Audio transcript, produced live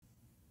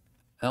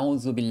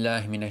أعوذ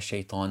بالله من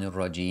الشيطان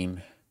الرجيم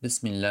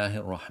بسم الله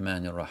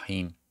الرحمن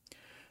الرحيم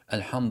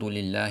الحمد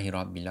لله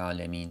رب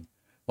العالمين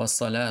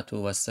والصلاة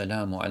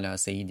والسلام على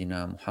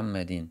سيدنا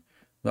محمد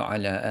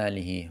وعلى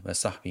آله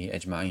وصحبه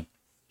أجمعين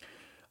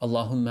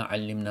اللهم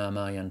علمنا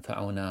ما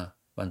ينفعنا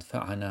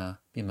وانفعنا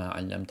بما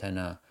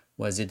علمتنا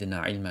وزدنا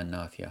علما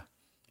نافعا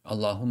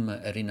اللهم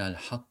أرنا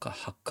الحق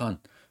حقا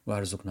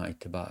وارزقنا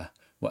اتباعه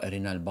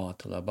وأرنا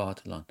الباطل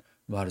باطلا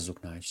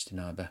وارزقنا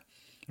اجتنابه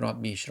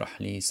ربي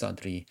اشرح لي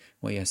صدري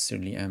ويسر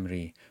لي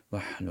أمري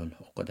واحلل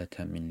عقدة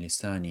من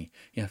لساني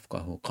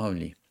يفقه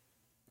قولي.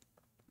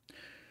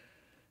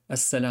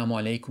 Assalamu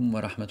alaikum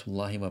wa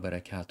rahmatullahi wa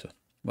barakatuh.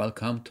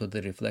 Welcome to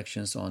the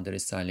Reflections on the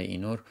Risale-i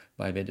Nur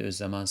by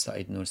Bediüzzaman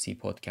Said Nursi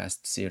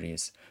podcast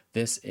series.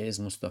 This is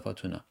Mustafa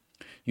Tuna.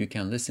 You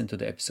can listen to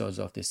the episodes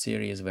of this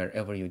series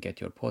wherever you get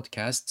your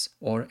podcasts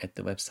or at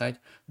the website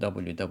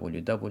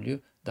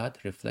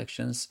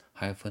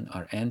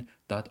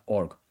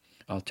www.reflections-rn.org.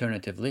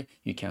 Alternatively,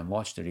 you can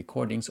watch the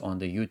recordings on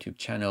the YouTube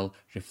channel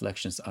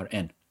Reflections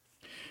RN.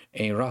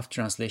 A rough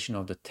translation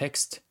of the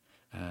text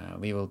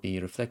we will be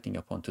reflecting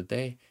upon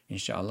today,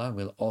 inshallah,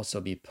 will also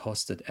be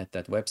posted at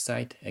that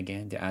website.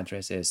 Again, the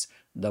address is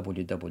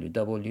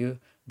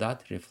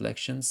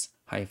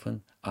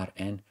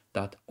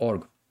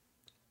www.reflections-rn.org.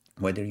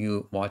 Whether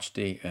you watch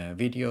the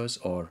videos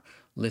or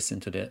listen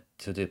to the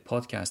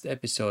podcast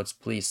episodes,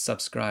 please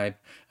subscribe.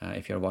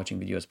 If you're watching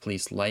videos,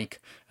 please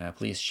like,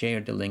 please share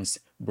the links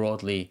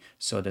broadly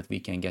so that we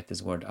can get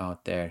this word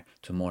out there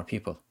to more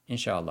people,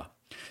 inshallah.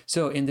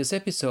 So in this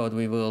episode,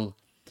 we will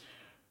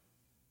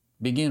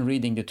begin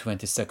reading the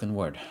 22nd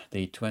word.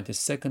 The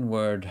 22nd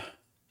word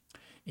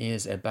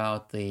is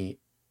about the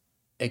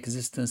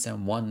existence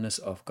and oneness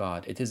of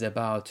God. It is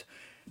about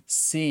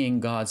seeing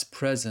God's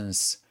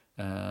presence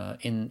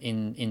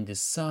in the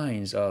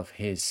signs of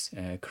His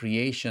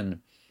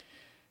creation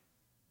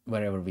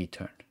wherever we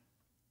turn.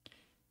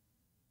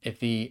 If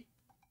we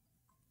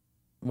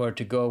were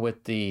to go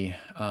with the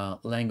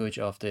language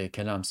of the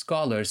Kalam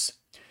scholars,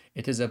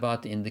 it is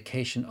about the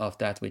indication of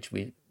that which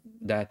we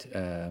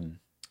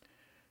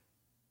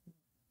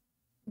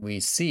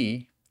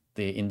see,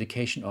 the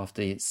indication of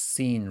the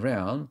seen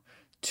realm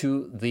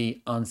to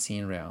the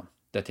unseen realm.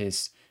 That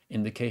is,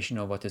 indication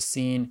of what is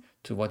seen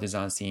to what is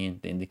unseen,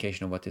 the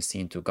indication of what is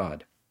seen to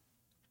God.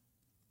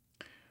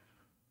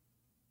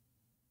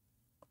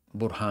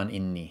 Burhan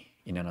inni,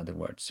 in other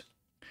words.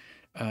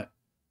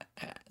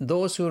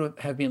 Those who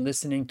have been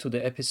listening to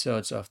the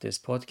episodes of this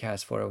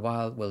podcast for a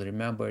while will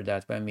remember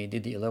that when we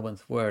did the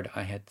 11th word,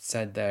 I had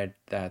said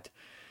that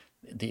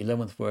the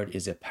 11th word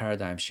is a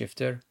paradigm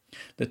shifter.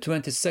 The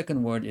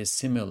 22nd word is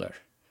similar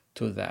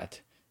to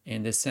that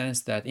in the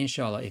sense that,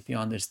 inshallah, if you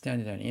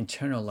understand it and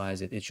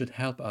internalize it, it should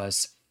help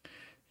us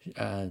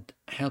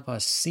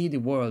see the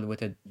world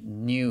with a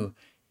new,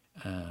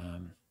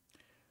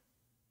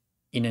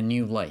 in a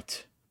new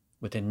light,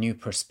 with a new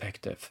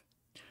perspective.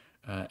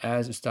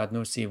 As Ustad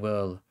Nursi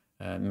will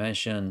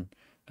mention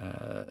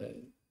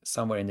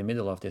somewhere in the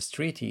middle of this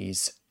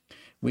treatise,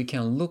 we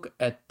can look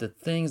at the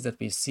things that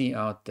we see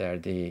out there,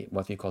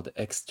 what we call the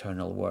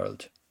external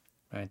world,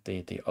 right?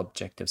 The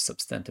objective,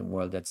 substantive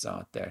world that's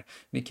out there.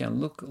 We can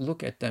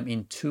look at them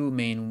in two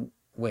main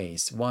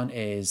ways. One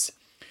is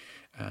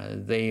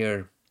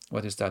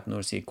what Ustad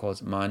Nursi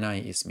calls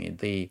manai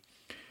ismi,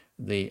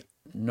 the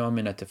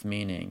nominative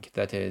meaning,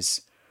 that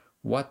is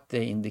what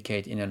they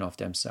indicate in and of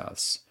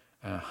themselves,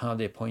 how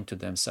they point to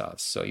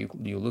themselves. So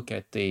you look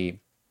at the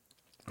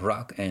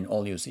rock and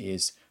all you see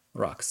is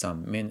rock,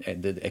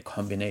 a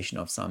combination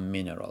of some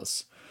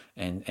minerals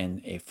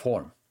and a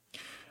form.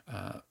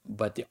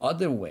 But the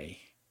other way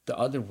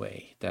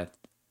that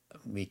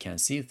we can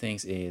see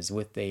things is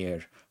with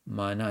their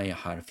manaya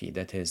harfi,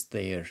 that is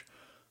their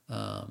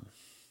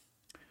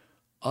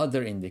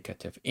other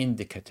indicative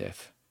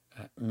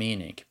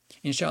meaning.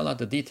 Inshallah,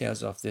 the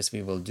details of this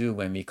we will do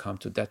when we come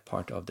to that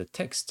part of the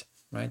text,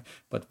 right?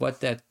 But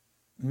what that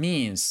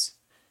means,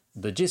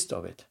 the gist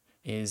of it,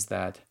 is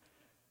that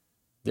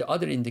the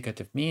other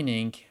indicative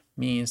meaning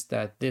means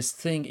that this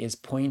thing is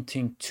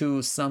pointing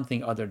to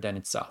something other than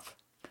itself.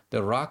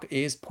 The rock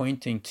is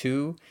pointing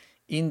to,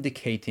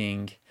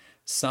 indicating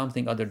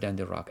something other than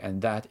the rock,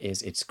 and that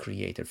is its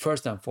creator.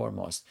 First and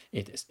foremost,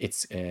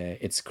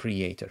 its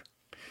creator.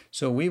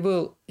 So we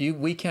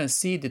can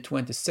see the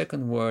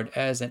 22nd word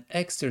as an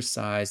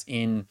exercise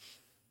in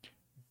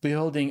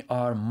building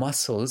our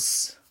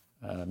muscles,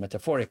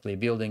 metaphorically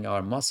building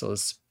our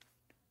muscles,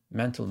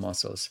 mental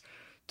muscles,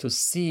 to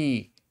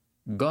see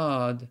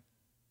God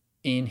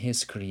in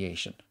His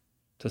creation,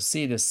 to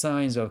see the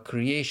signs of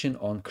creation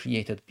on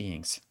created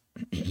beings.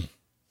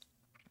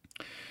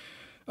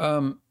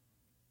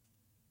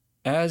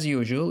 As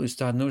usual,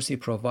 Ustad Nursi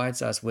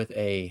provides us with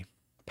a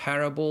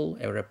parable,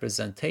 a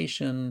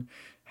representation,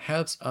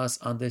 helps us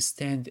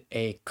understand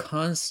a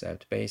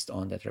concept based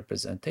on that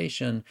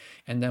representation,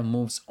 and then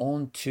moves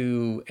on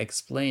to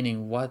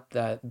explaining what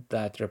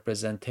that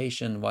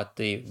representation, what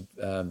the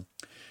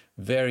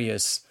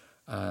various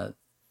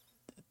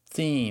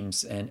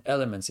themes and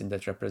elements in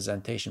that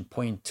representation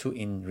point to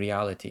in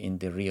reality in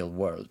the real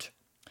world.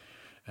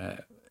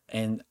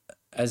 And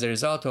as a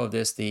result of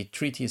this, the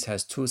treatise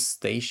has two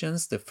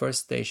stations. The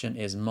first station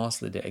is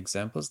mostly the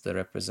examples, the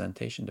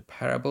representation, the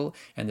parable,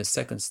 and the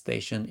second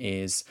station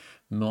is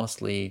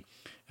mostly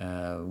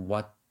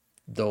what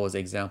those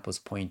examples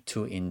point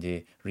to in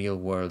the real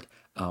world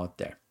out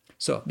there.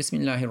 So,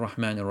 Bismillahir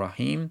Rahmanir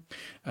Rahim.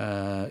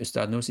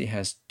 Ustad Nursi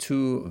has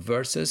two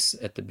verses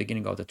at the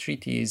beginning of the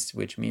treatise,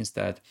 which means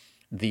that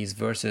these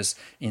verses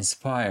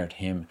inspired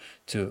him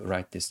to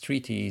write this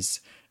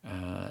treatise,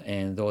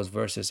 and those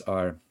verses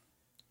are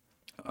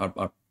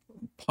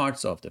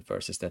parts of the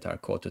verses that are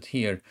quoted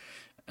here.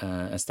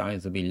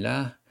 أستعيذ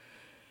بالله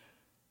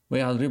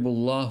ويضرب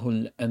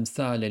الله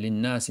الأمثال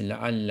للناس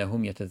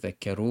لعلهم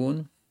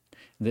يتذكرون.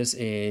 This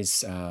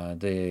is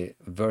the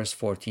verse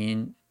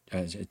 14,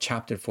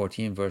 chapter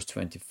 14, verse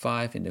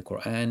 25 in the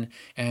Quran,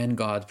 and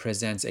God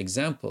presents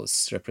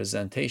examples,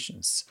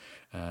 representations,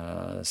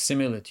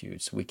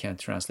 similitudes. We can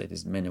translate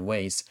this in many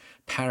ways.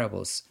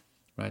 Parables,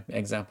 right?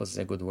 Examples is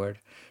a good word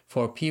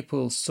for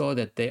people so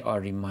that they are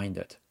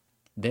reminded.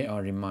 They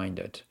are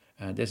reminded.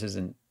 This is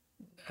an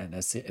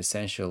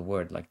essential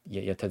word, like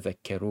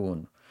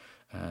يتذكرون,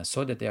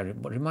 so that they are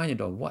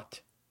reminded of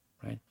what,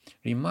 right?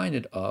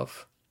 Reminded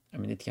of, I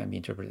mean, it can be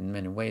interpreted in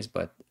many ways,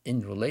 but in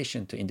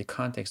relation to, in the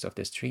context of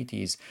this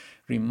treatise,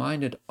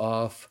 reminded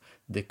of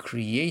the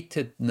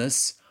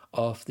createdness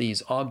of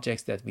these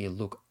objects that we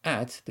look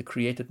at, the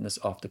createdness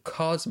of the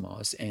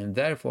cosmos, and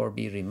therefore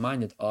be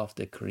reminded of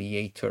the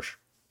Creator.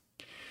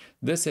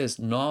 This is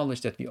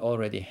knowledge that we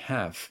already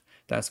have.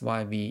 That's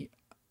why we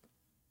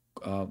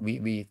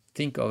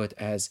think of it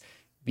as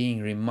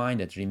being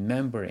reminded,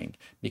 remembering,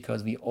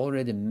 because we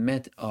already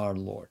met our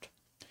Lord.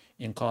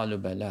 In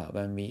Qalu Bala,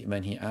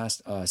 when he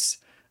asked us,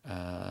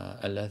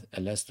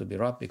 Alastu bi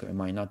Rabbika, am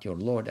I not your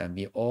Lord? And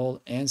we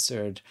all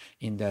answered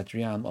in that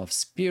realm of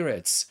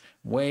spirits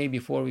way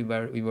before we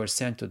were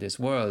sent to this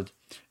world.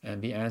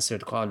 And we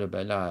answered, Qalu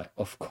Bala,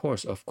 of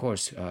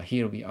course,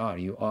 here we are.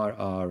 You are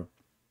our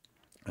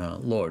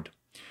Lord.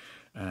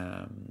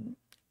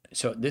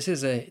 So this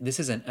is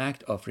an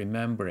act of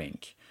remembering.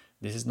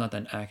 This is not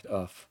an act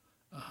of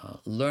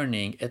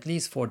learning, at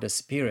least for the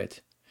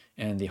spirit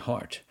and the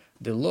heart.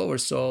 The lower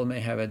soul may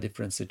have a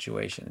different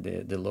situation.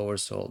 The lower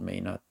soul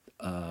may not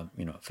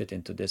fit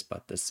into this,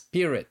 but the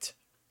spirit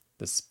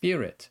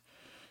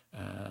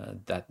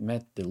that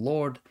met the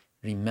Lord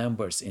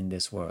remembers in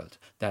this world.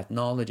 That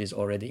knowledge is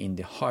already in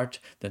the heart.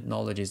 That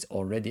knowledge is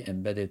already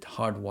embedded,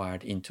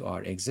 hardwired into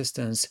our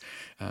existence.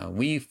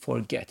 We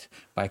forget.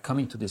 By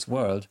coming to this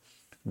world,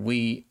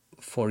 we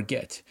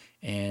forget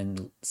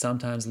and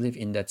sometimes live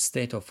in that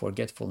state of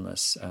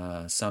forgetfulness.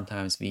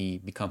 Sometimes we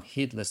become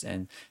heedless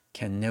and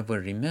can never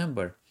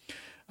remember.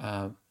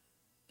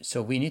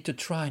 So we need to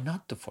try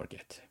not to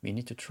forget. We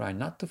need to try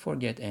not to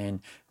forget,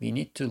 and we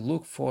need to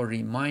look for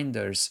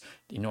reminders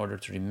in order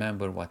to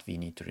remember what we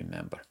need to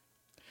remember.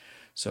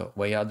 So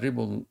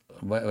وَيَضْرِبُ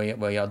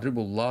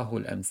اللَّهُ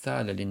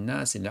الْأَمْثَالَ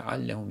لِلنَّاسِ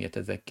لَعَلَّهُمْ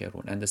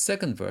يَتَذَكَّرُونَ. And the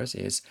second verse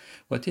is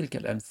وَتِلْكَ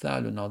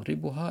الْأَمْثَالُ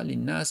نَضْرِبُهَا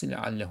لِلنَّاسِ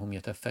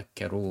لَعَلَّهُمْ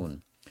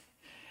يَتَفَكَّرُونَ.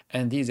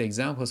 And these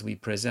examples we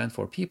present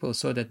for people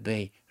so that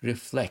they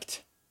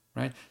reflect,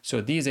 right? So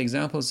these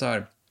examples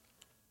are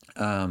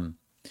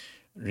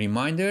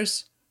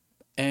reminders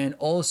and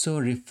also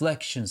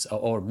reflections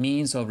or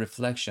means of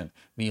reflection.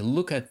 We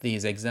look at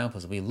these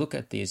examples, we look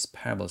at these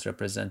parables,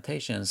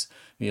 representations,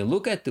 we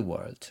look at the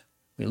world.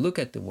 We look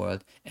at the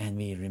world and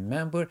we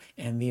remember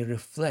and we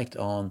reflect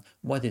on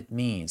what it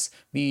means.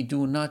 We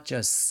do not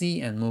just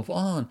see and move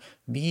on.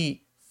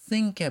 We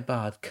think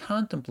about,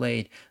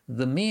 contemplate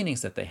the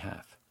meanings that they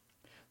have.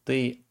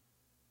 If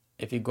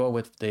you go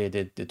with the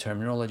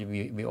terminology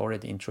we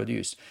already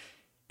introduced,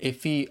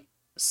 if we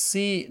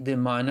see the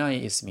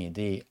manai ismi,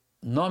 the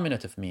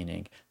nominative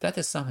meaning, that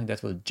is something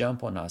that will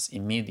jump on us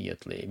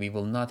immediately. We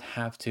will not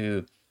have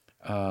to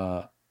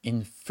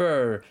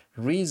infer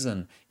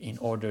reason in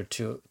order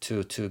to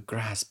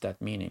grasp that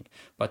meaning.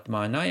 But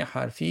manai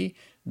harfi,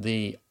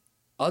 the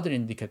other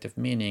indicative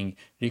meaning,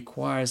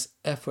 requires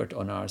effort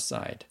on our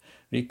side,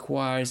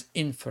 requires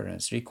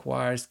inference,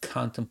 requires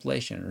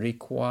contemplation,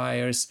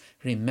 requires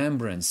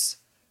remembrance,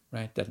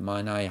 right? That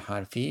manai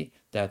harfi,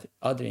 that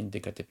other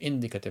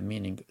indicative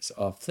meanings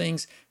of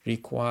things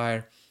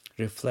require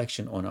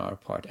reflection on our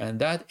part. And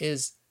that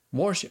is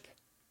worship.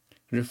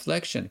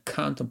 Reflection,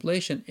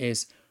 contemplation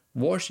is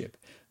worship.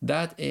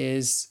 That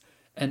is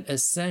an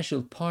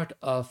essential part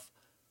of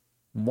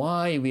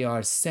why we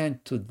are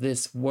sent to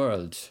this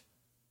world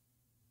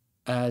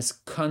as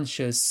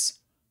conscious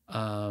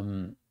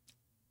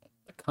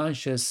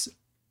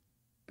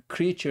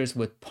creatures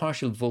with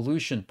partial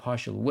volition,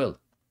 partial will,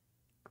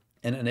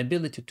 and an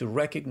ability to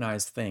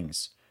recognize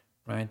things,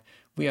 right?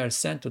 We are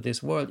sent to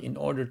this world in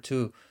order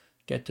to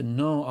get to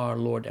know our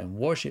Lord and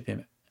worship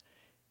Him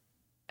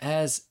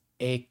as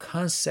a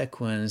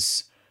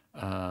consequence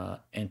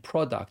and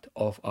product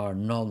of our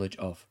knowledge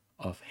of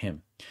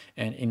Him.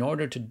 And in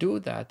order to do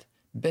that,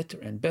 better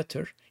and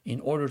better, in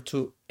order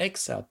to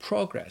excel,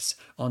 progress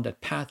on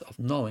that path of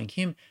knowing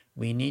Him,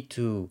 we need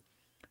to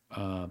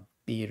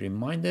be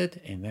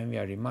reminded. And when we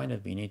are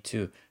reminded, we need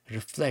to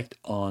reflect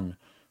on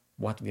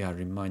what we are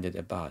reminded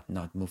about,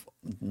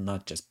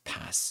 not just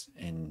pass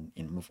and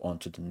move on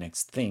to the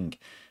next thing,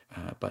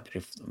 but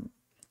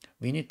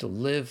we need to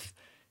live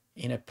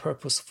in a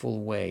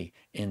purposeful way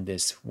in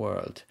this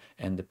world,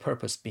 and the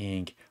purpose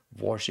being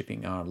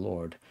worshiping our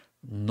Lord,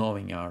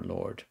 knowing our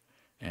Lord.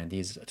 And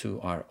these two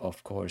are,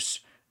 of course,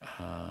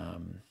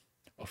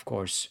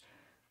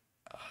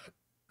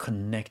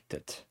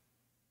 connected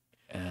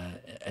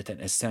at an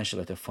essential,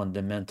 at a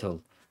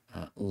fundamental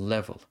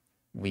level.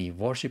 We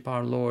worship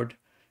our Lord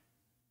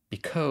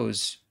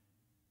because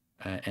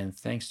and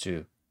thanks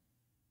to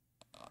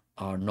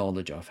our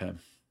knowledge of Him.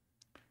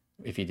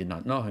 If we did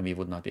not know Him, we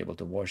would not be able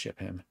to worship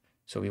Him.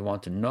 So we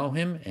want to know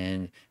Him,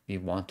 and we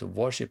want to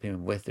worship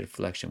Him with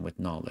reflection, with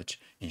knowledge,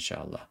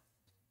 inshallah.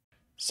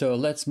 So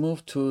let's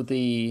move to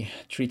the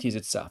treatise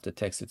itself, the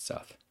text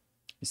itself.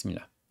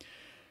 Bismillah.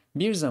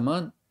 Bir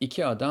zaman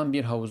iki adam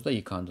bir havuzda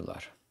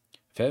yıkandılar.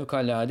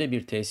 Fevkalade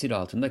bir tesir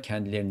altında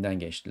kendilerinden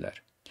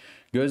geçtiler.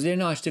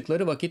 Gözlerini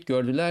açtıkları vakit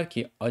gördüler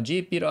ki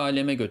acayip bir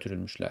aleme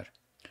götürülmüşler.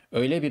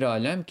 Öyle bir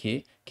alem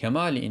ki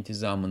kemali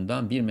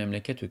intizamından bir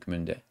memleket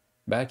hükmünde,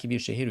 belki bir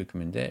şehir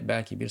hükmünde,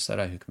 belki bir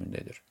saray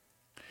hükmündedir.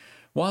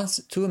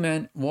 Once two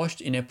men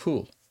washed in a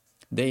pool.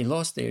 They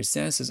lost their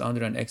senses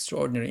under an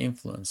extraordinary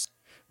influence.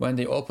 When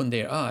they opened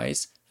their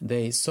eyes,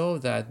 they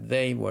saw that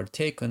they were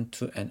taken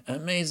to an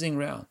amazing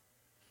realm.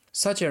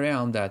 Such a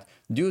realm that,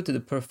 due to the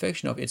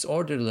perfection of its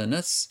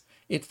orderliness,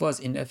 it was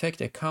in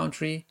effect a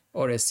country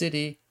or a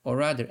city, or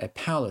rather a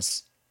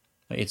palace.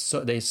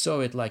 They saw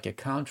it like a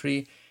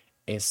country,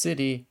 a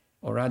city,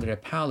 or rather a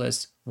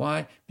palace.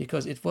 Why?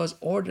 Because it was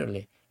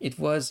orderly. It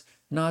was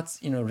not,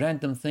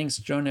 random things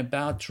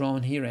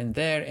thrown here and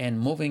there and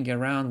moving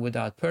around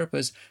without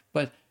purpose,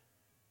 but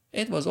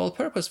it was all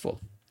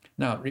purposeful.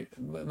 Now,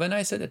 when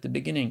I said at the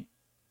beginning,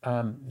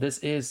 this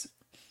is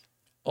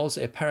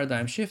also a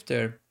paradigm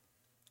shifter,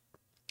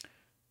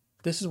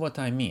 this is what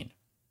I mean,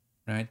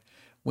 right?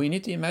 We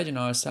need to imagine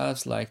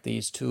ourselves like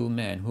these two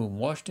men who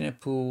washed in a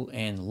pool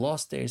and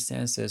lost their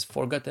senses,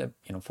 forgot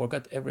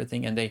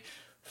everything, and they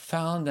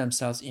found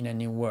themselves in a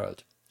new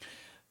world.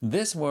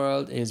 This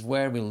world is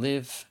where we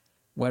live,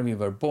 where we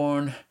were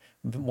born,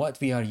 what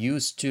we are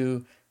used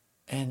to,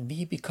 and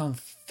we become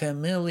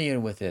familiar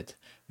with it.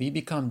 We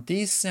become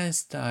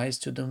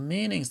desensitized to the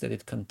meanings that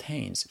it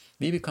contains.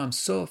 We become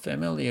so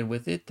familiar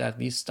with it that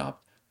we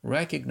stop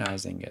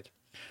recognizing it.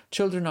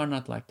 Children are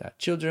not like that.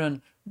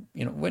 Children,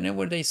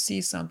 whenever they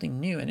see something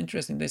new and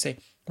interesting, they say,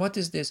 "What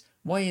is this?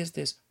 Why is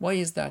this? Why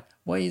is that?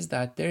 Why is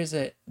that?" There's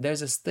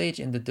a stage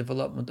in the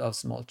development of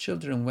small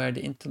children where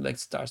the intellect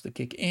starts to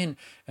kick in,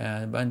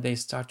 when they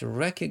start to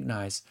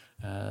recognize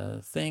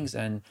things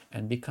and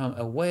become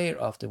aware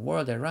of the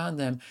world around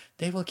them.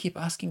 They will keep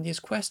asking these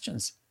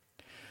questions.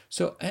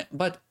 So,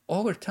 but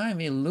over time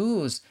we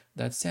lose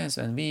that sense,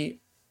 and we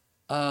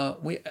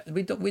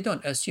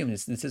don't assume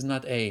this. This is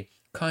not a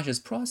conscious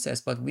process,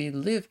 but we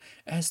live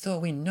as though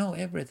we know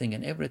everything,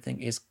 and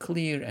everything is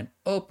clear and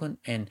open,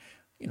 and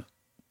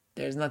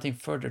there's nothing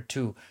further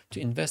to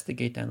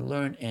investigate and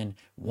learn and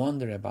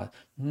wonder about.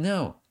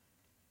 No,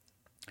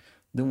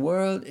 the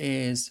world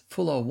is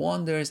full of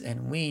wonders,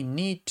 and we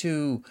need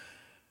to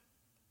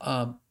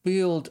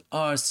build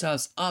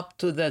ourselves up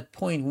to that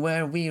point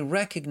where we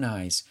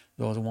recognize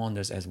those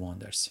wonders as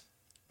wonders,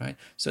 right?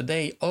 So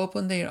they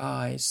open their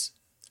eyes,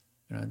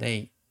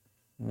 they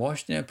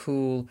washed in a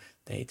pool.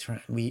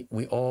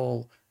 We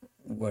all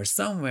were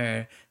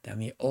somewhere. Then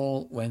we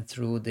all went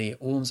through the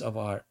wombs of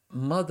our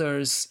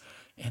mothers,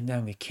 and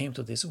then we came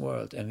to this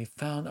world, and we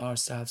found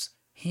ourselves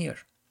here,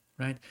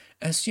 right?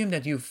 Assume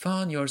that you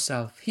found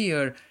yourself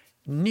here,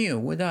 new,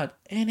 without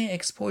any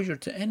exposure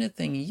to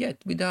anything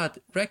yet, without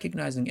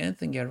recognizing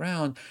anything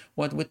around,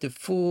 what with the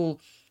full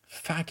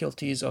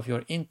faculties of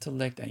your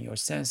intellect and your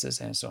senses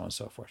and so on and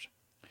so forth.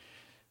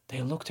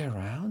 They looked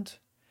around,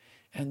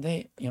 and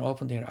they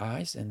opened their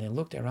eyes, and they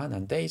looked around,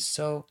 and they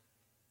saw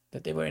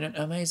that they were in an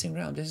amazing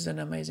realm. This is an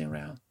amazing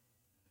realm.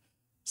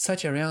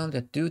 Such a realm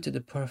that, due to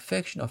the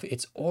perfection of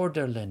its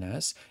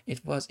orderliness,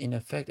 it was in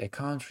effect a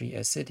country,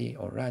 a city,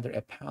 or rather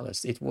a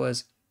palace. It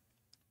was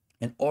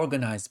an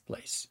organized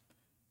place,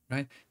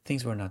 right?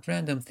 Things were not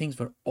random. Things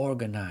were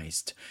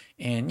organized.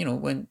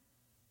 And, when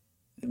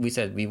we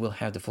said we will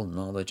have the full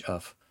knowledge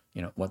of,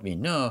 what we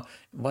know,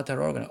 what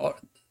are organized.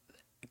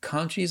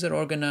 Countries are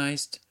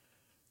organized.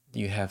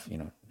 You have,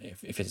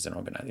 if it is an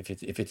organized,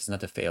 if it is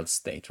not a failed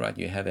state, right?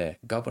 You have a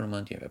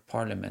government, you have a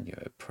parliament, you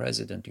have a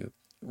president,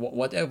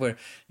 whatever.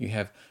 You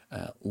have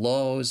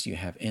laws, you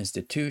have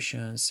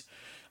institutions.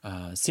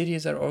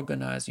 Cities are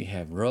organized. You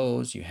have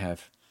roads, you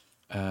have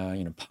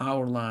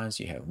power lines,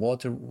 you have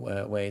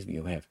waterways,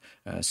 you have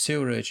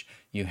sewerage,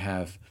 you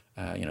have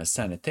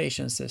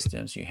sanitation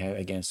systems. You have,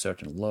 again,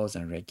 certain laws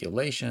and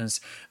regulations.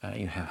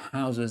 You have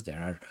houses.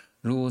 There are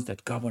rules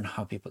that govern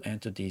how people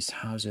enter these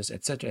houses,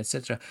 etc.,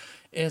 etc.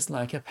 It's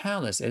like a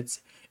palace.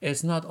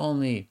 It's not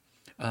only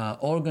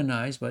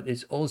organized, but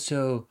it's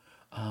also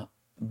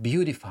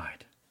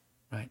beautified,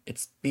 right?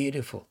 It's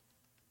beautiful.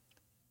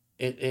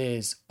 It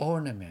is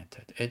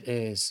ornamented. It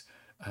is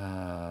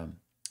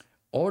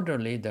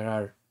orderly. There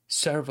are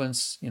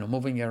servants,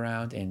 moving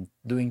around and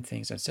doing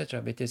things,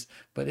 etc.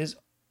 But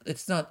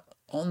it's not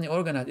only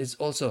organized; it's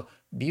also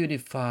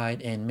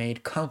beautified and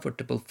made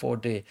comfortable for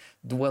the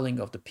dwelling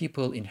of the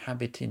people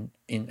inhabiting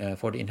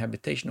for the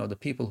inhabitation of the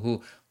people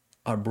who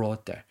are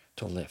brought there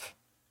to live.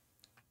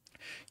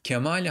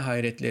 Kemali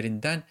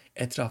hayretlerinden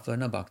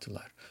etraflarına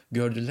baktılar.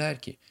 Gördüler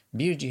ki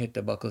bir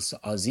cihette bakılsa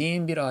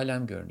azim bir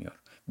alem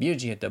görünüyor. Bir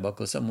cihette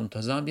bakılsa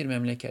muntazam bir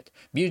memleket.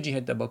 Bir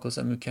cihette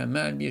bakılsa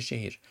mükemmel bir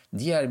şehir.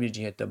 Diğer bir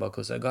cihette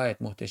bakılsa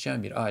gayet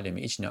muhteşem bir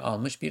alemi içine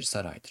almış bir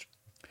saraydır.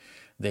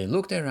 They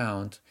looked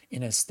around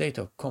in a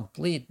state of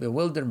complete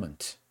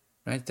bewilderment,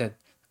 right? That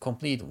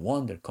complete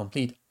wonder,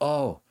 complete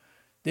awe.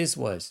 This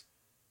was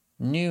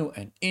new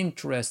and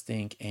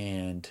interesting,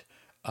 and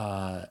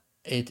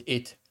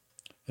it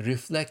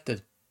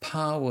reflected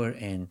power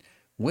and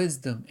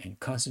wisdom and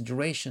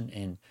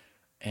consideration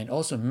and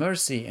also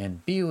mercy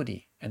and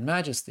beauty and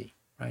majesty,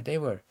 right? They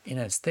were in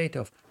a state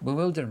of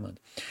bewilderment.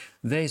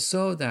 They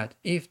saw that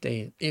if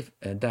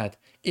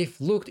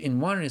looked in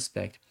one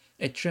respect,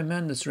 a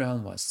tremendous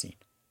realm was seen.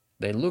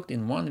 They looked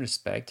in one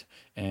respect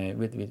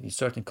with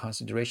certain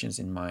considerations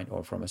in mind,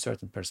 or from a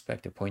certain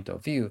perspective point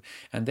of view,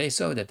 and they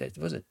saw that it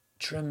was a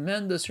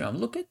tremendous realm.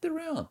 Look at the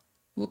realm.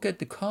 Look at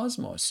the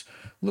cosmos.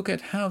 Look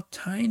at how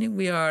tiny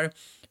we are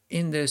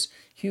in this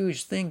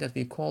huge thing that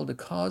we call the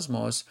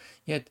cosmos,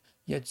 yet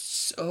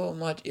so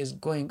much is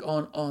going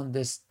on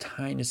this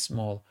tiny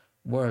small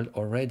world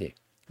already,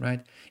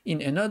 right?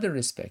 In another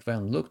respect,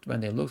 when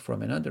they looked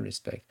from another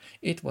respect,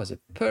 it was a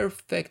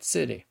perfect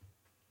city.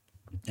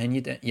 And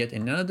yet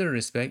in another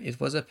respect, it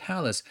was a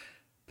palace,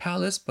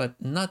 but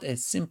not a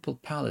simple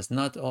palace,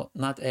 not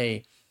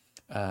a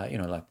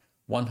like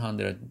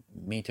 100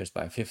 meters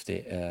by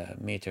 50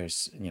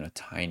 meters,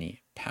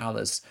 tiny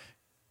palace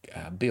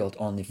built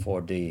only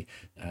for the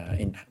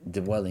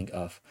dwelling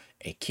of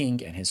a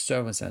king and his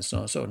servants and so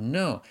on. So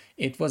no,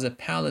 it was a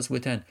palace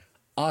with an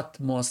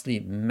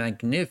utmostly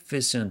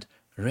magnificent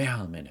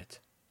realm in it.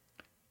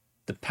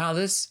 The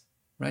palace,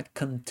 right,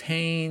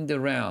 contained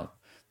the realm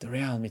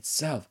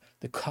itself,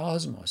 the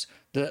cosmos,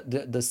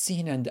 the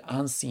seen and the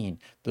unseen,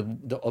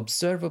 the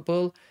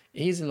observable,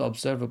 easily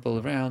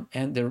observable realm,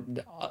 and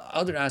the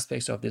other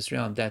aspects of this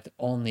realm that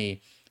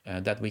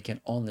we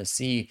can only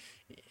see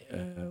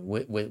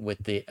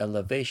with the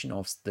elevation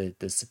of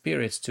the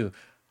spirits to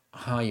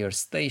higher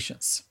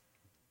stations.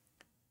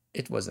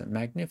 It was a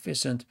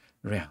magnificent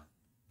realm.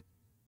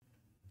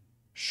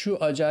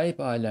 Şu acayip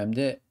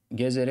alemde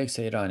gezerek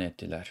seyran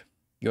ettiler.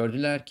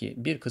 Gördüler ki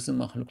bir kısım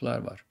mahluklar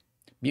var.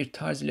 Bir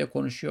tarz ile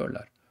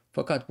konuşuyorlar.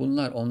 Fakat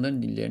bunlar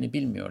onların dillerini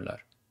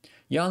bilmiyorlar.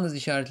 Yalnız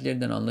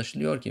işaretlerinden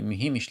anlaşılıyor ki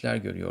mühim işler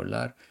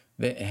görüyorlar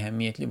ve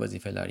ehemmiyetli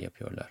vazifeler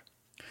yapıyorlar.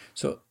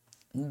 So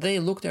they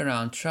looked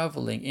around,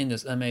 traveling in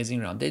this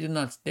amazing realm. They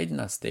did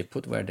not stay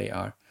put where they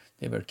are.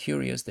 They were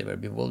curious, they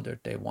were bewildered,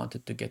 they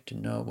wanted to get to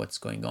know what's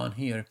going on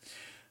here.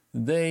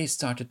 They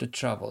started to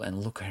travel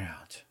and look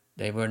around.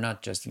 They were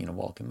not just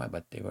walking by,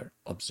 but they were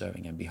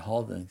observing and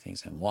beholding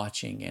things and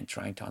watching and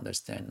trying to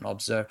understand and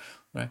observe,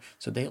 right?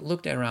 So they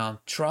looked around,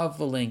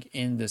 traveling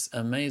in this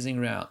amazing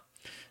realm.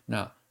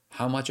 Now,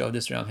 how much of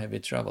this realm have we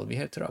traveled? We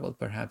have traveled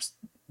perhaps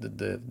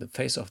the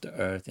face of the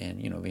earth,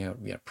 and we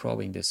are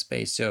probing this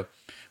space. So,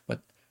 but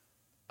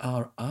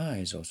our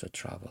eyes also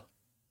travel,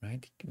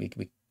 right?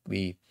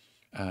 We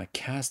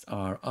cast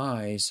our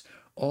eyes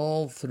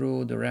all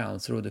through the realm,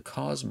 through the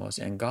cosmos,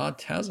 and God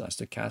tells us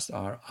to cast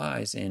our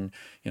eyes in,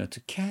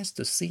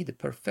 to see the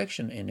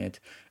perfection in it.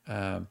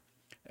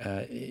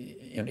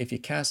 If you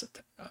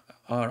cast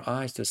our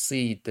eyes to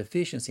see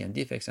deficiency and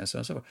defects and so on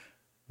and so forth,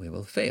 we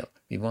will fail.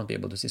 We won't be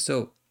able to see.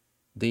 So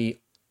the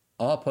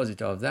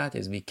opposite of that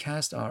is we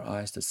cast our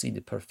eyes to see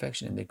the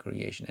perfection in the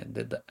creation and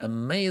the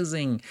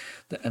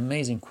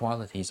amazing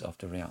qualities of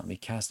the realm. We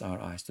cast our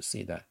eyes to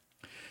see that.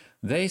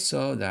 They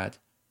saw that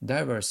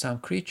there were some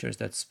creatures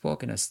that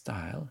spoke in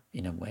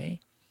a way,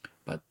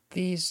 but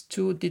these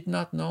two did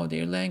not know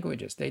their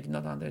languages. They did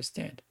not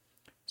understand.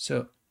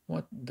 So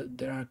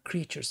there are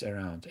creatures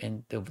around,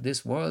 and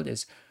this world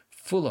is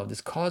full of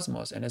this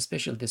cosmos, and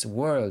especially this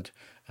world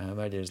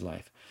where there's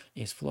life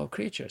is full of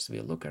creatures. We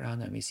look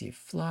around and we see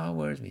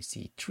flowers, we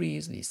see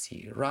trees, we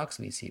see rocks,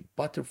 we see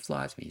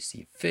butterflies, we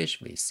see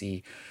fish, we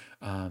see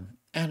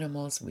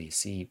animals, we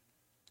see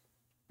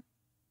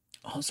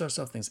all sorts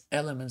of things,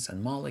 elements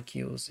and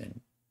molecules and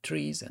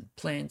trees and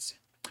plants,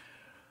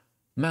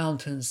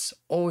 mountains,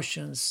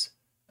 oceans.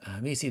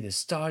 We see the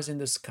stars in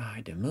the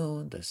sky, the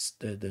moon,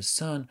 the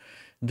sun.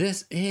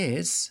 This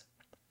is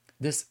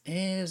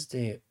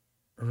the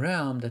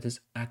realm that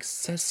is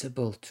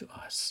accessible to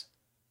us.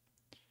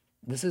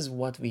 This is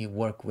what we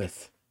work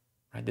with,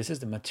 right? This is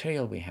the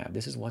material we have.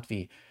 This is what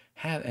we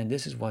have, and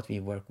this is what we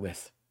work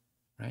with,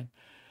 right?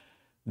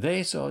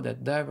 They saw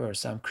that there were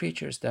some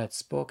creatures that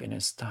spoke in a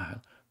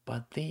style,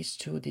 but these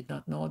two did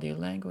not know their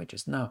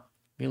languages. Now,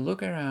 we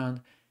look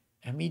around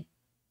and we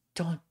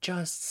don't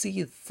just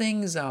see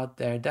things out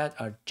there that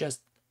are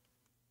just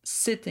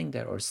sitting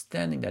there or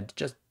standing there,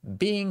 just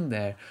being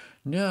there.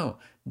 No,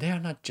 they are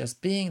not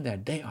just being there,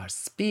 they are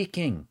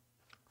speaking.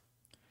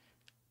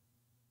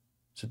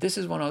 So this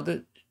is one of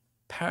the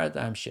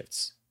paradigm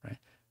shifts, right?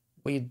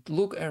 We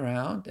look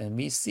around and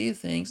we see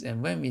things,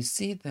 and when we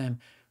see them,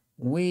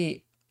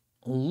 we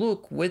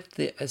look with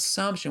the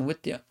assumption,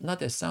 with the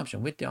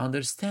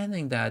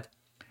understanding that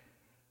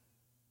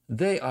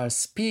they are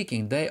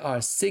speaking, they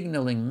are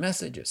signaling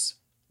messages,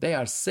 they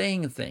are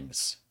saying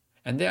things,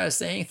 and they are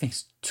saying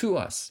things to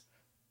us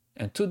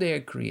and to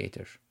their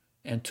creator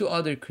and to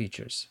other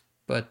creatures.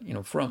 But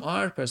from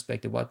our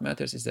perspective, what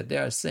matters is that they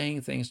are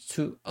saying things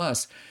to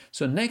us.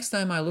 So next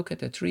time I look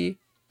at a tree,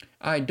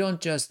 I don't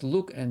just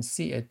look and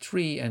see a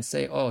tree and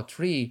say, oh,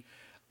 tree.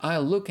 I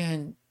look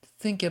and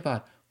think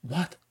about,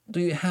 what do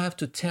you have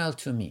to tell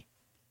to me?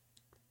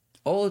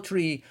 Oh,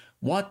 tree,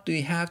 what do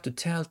you have to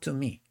tell to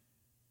me?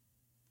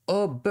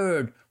 Oh,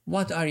 bird,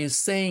 what are you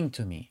saying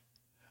to me?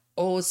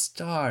 Oh,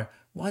 star,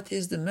 what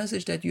is the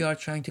message that you are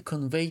trying to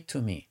convey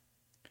to me?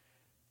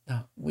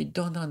 Now, we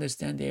don't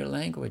understand their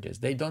languages.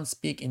 They don't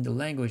speak in the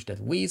language that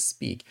we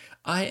speak.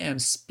 I am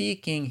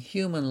speaking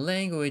human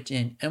language,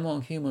 and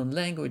among human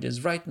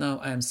languages, right now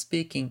I am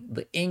speaking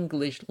the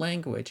English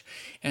language.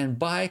 And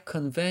by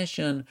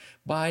convention,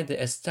 by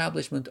the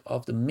establishment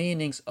of the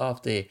meanings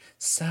of the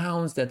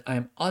sounds that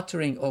I'm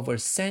uttering over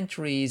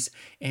centuries,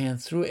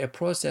 and through a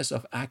process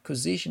of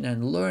acquisition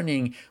and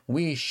learning,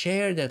 we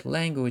share that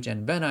language.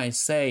 And when I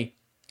say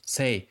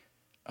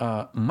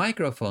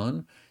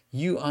microphone,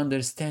 you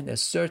understand a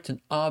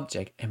certain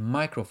object, a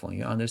microphone.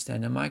 You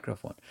understand a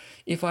microphone.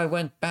 If I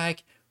went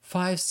back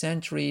 5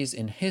 centuries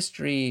in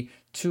history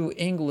to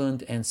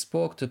England and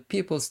spoke to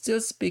people still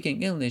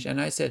speaking English,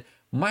 and I said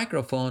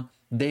microphone,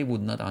 they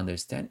would not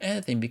understand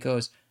anything,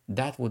 because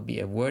that would be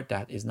a word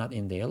that is not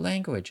in their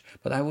language,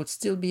 but I would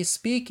still be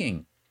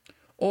speaking.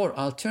 Or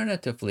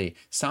alternatively,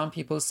 some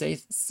people say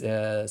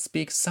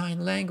speak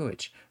sign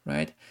language,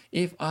 right?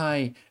 If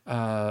I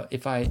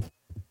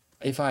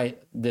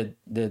did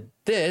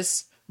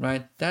this,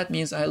 right, that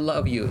means I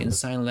love you in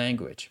sign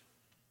language.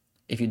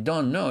 If you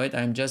don't know it,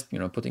 I'm just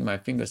putting my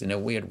fingers in a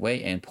weird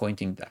way and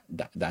pointing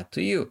that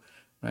to you,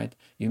 right?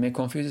 You may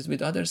confuse it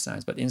with other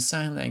signs, but in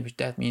sign language,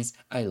 that means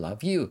I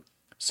love you.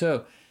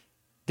 So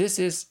this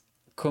is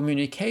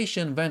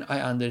communication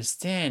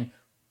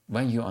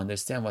when you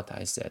understand what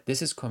I said.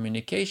 This is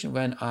communication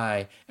when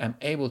I am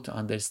able to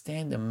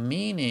understand the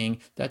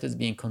meaning that is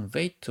being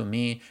conveyed to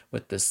me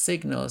with the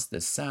signals,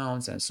 the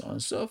sounds, and so on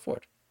and so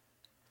forth.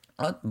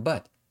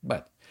 But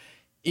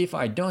if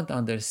I don't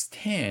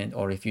understand,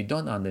 or if you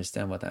don't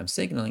understand what I'm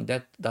signaling,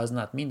 that does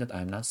not mean that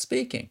I'm not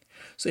speaking.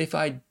 So if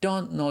I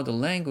don't know the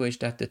language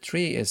that the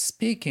tree is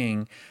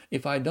speaking,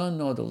 if I don't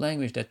know the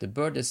language that the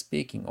bird is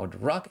speaking or the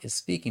rock is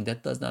speaking,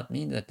 that does not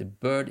mean that the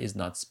bird is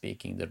not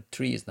speaking, the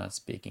tree is not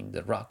speaking,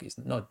 the rock is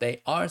not.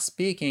 They are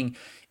speaking.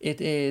 It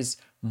is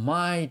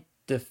my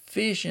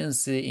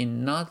deficiency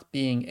in not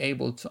being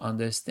able to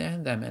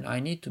understand them, and I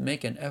need to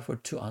make an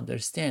effort to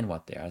understand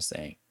what they are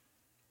saying.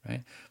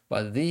 Right?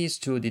 But these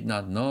two did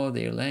not know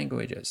their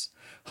languages.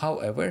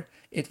 However,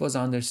 it was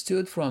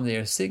understood from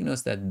their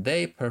signals that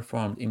they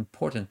performed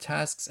important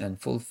tasks and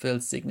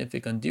fulfilled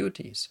significant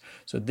duties.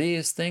 So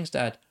these things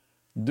that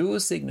do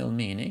signal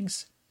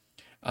meanings,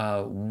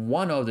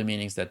 one of the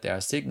meanings that they are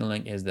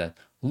signaling is that,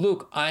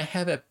 look, I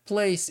have a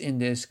place in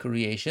this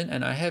creation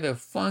and I have a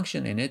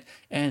function in it,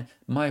 and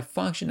my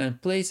function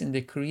and place in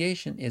the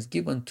creation is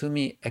given to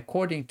me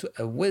according to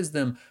a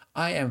wisdom.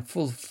 I am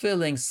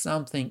fulfilling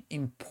something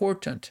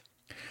important.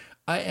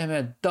 I am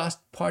a dust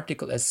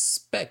particle, a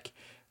speck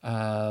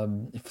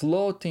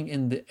floating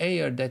in the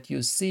air that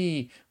you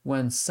see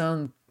when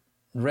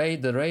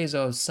the rays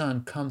of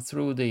sun come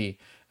through the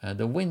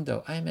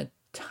window. I am a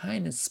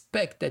tiny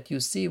speck that you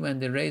see when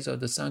the rays of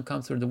the sun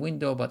come through the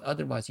window, but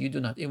otherwise you do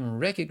not even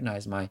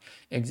recognize my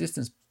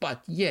existence.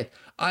 But yet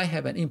I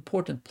have an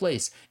important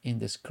place in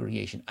this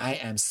creation. I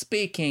am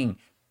speaking.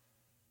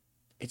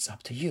 It's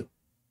up to you.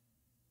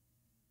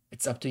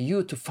 It's up to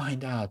you to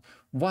find out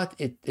what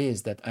it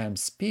is that I am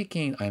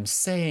speaking, I am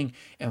saying,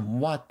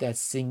 and what that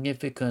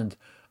significant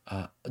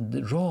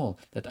the role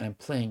that I'm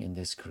playing in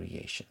this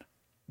creation.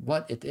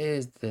 What it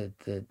is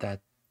that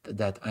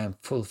I am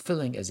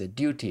fulfilling as a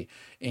duty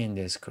in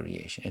this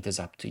creation. It is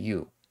up to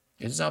you.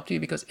 It is up to you,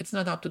 because it's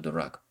not up to the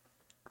rock.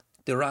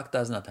 The rock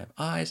does not have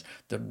eyes.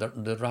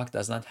 The rock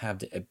does not have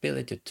the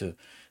ability to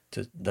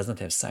does not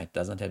have sight,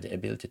 does not have the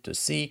ability to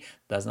see,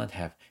 does not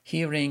have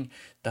hearing,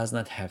 does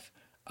not have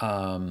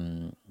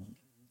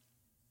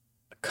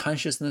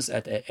consciousness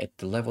at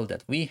the level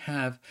that we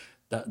have,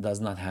 does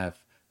not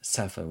have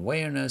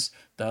self-awareness,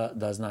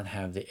 does not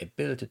have the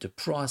ability to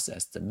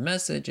process the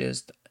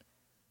messages,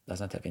 does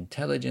not have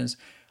intelligence.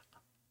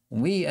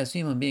 We as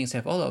human beings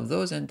have all of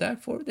those, and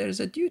therefore there is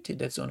a duty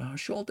that's on our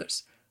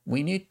shoulders.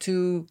 We need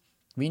to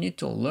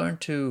learn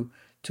to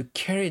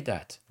carry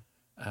that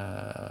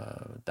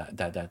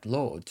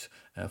load,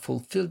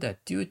 fulfill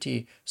that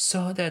duty,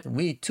 so that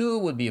we too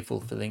would be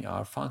fulfilling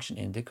our function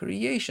in the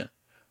creation,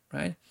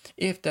 right?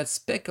 If that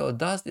speck of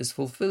dust is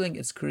fulfilling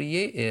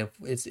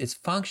its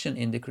function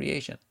in the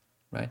creation,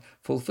 right?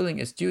 Fulfilling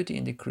its duty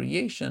in the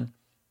creation,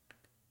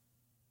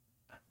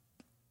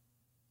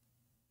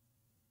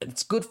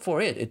 it's good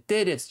for it. It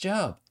did its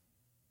job.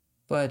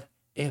 But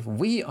if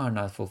we are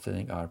not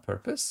fulfilling our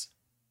purpose,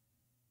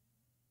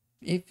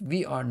 if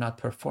we are not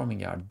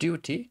performing our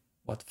duty,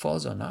 what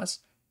falls on us,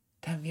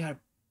 then we are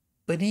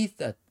beneath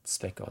that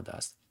speck of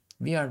dust.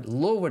 We are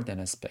lower than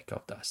a speck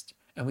of dust.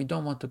 And we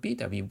don't want to be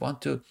there. We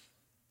want to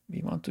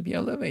be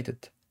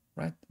elevated,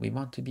 right? We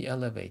want to be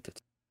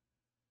elevated.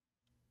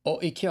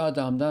 O iki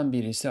adamdan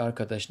birisi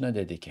arkadaşına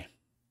dedi ki,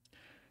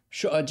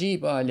 şu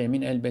acayip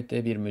alemin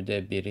elbette bir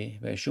müdebbiri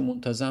ve şu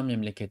muntazam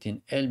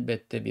memleketin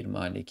elbette bir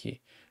maliki,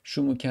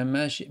 şu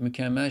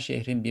mükemmel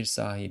şehrin bir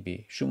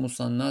sahibi, şu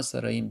musanna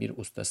sarayın bir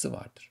ustası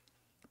vardır.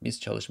 Biz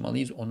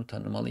çalışmalıyız, onu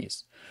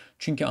tanımalıyız.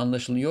 Çünkü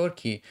anlaşılıyor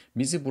ki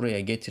bizi buraya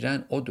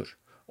getiren O'dur.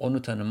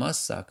 Onu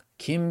tanımazsak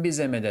kim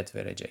bize medet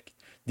verecek?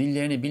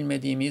 Dillerini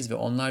bilmediğimiz ve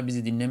onlar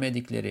bizi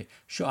dinlemedikleri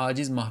şu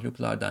aciz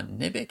mahluklardan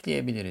ne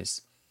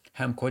bekleyebiliriz?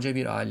 Hem koca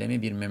bir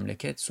alemi bir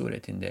memleket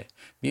suretinde,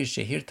 bir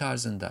şehir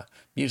tarzında,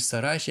 bir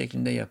saray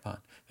şeklinde yapan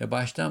ve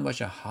baştan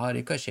başa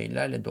harika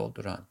şeylerle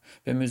dolduran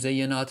ve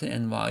müzeyyenatın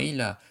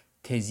envaıyla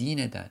tezyin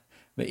eden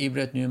ve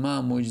ibret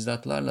nüma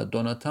mucizatlarla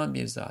donatan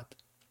bir zat.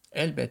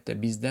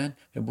 Elbette bizden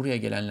ve buraya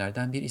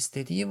gelenlerden bir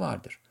istediği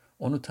vardır.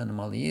 Onu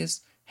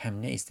tanımalıyız,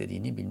 hem ne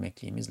istediğini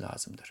bilmekliğimiz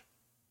lazımdır.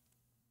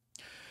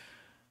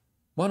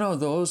 One of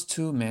those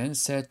two men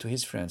said to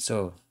his friend,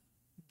 so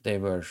they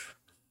were,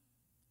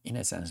 in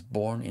a sense,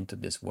 born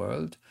into this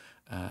world.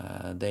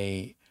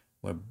 They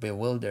were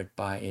bewildered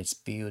by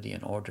its beauty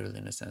and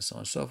orderliness and so on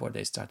and so forth.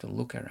 They start to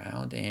look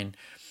around and,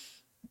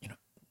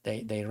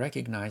 they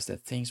recognized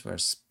that things were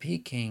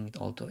speaking,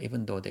 although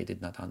even though they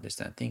did not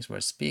understand, things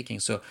were speaking.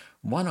 So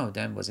one of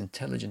them was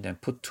intelligent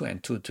and put two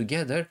and two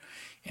together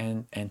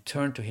and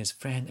turned to his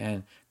friend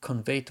and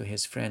conveyed to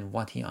his friend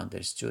what he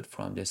understood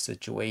from this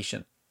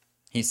situation.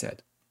 He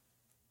said,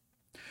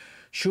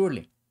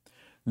 surely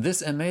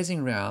this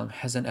amazing realm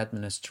has an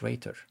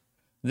administrator.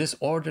 This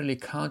orderly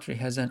country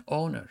has an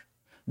owner.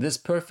 This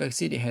perfect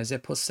city has a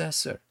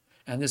possessor.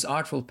 And this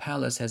artful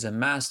palace has a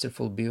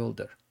masterful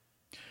builder.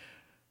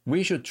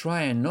 We should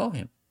try and know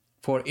him,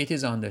 for it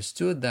is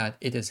understood that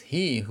it is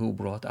he who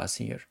brought us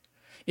here.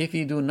 If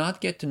we do not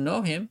get to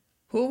know him,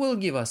 who will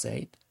give us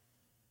aid?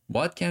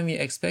 What can we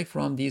expect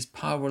from these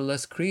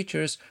powerless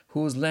creatures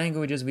whose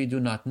languages we do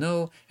not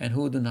know and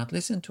who do not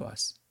listen to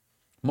us?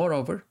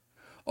 Moreover,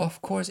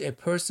 of course, a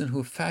person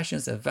who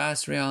fashions a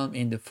vast realm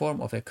in the form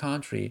of a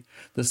country,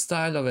 the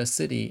style of a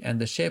city,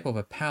 and the shape of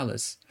a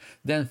palace,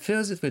 then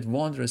fills it with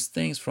wondrous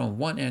things from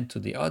one end to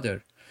the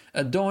other,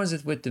 adorns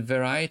it with the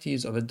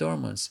varieties of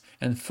adornments,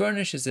 and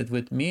furnishes it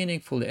with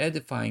meaningful,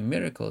 edifying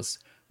miracles,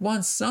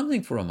 wants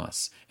something from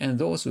us and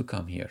those who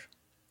come here.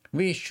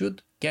 We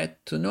should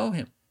get to know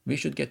him. We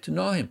should get to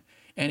know him.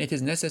 And it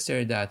is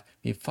necessary that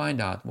we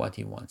find out what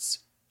he wants.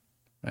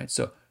 Right?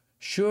 So,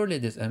 surely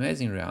this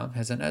amazing realm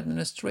has an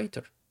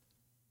administrator.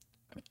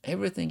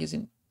 Everything is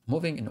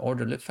moving in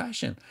orderly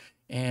fashion.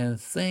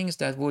 And things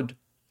that would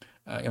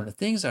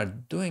things are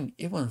doing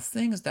even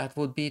things that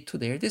would be to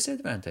their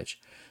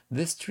disadvantage.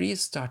 This tree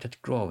started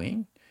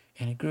growing,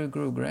 and it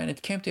grew, and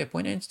it came to a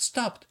point and it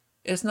stopped.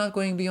 It's not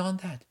going beyond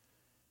that.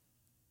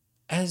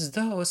 As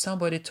though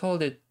somebody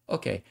told it,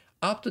 okay,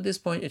 up to this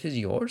point it is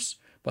yours,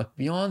 but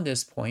beyond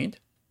this point,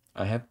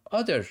 I have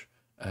other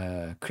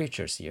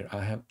creatures here.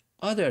 I have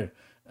other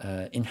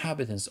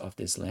inhabitants of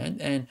this land,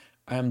 and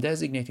I am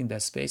designating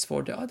that space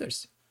for the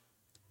others.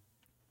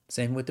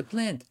 Same with the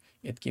plant.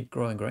 It kept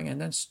growing, and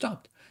then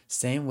stopped.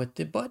 Same with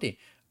the body.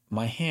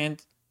 My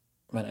hand,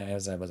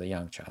 as I was a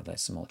young child, a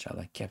small child,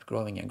 I kept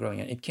growing and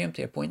growing, and it came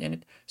to a point and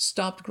it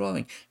stopped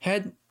growing.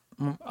 Had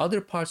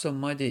other parts of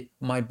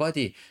my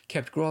body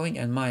kept growing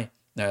and my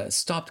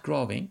stopped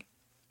growing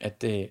at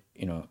the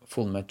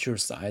full mature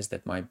size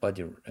that my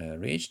body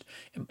reached,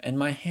 and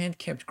my hand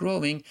kept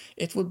growing,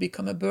 it would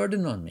become a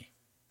burden on me.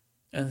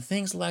 And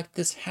things like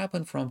this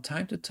happen from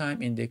time to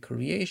time in the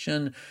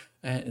creation.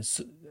 And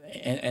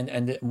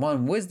the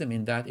one wisdom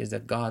in that is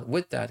that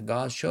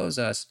God shows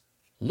us,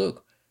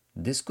 look,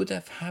 this could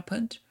have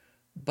happened,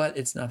 but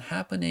it's not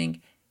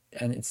happening.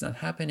 And it's not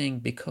happening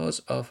because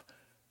of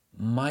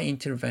my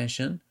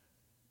intervention,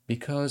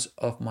 because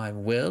of my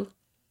will.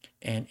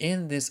 And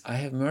in this, I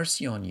have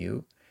mercy on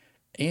you.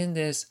 In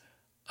this,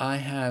 I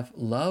have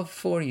love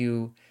for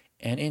you.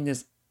 And in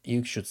this,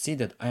 you should see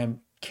that I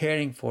am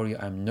caring for you.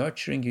 I'm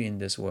nurturing you in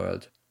this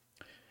world.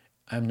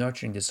 I'm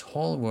nurturing this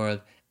whole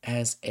world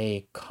as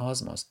a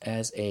cosmos,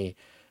 as a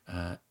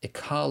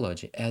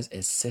ecology, as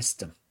a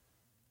system,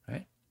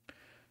 right?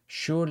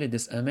 Surely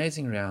this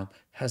amazing realm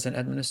has an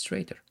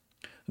administrator.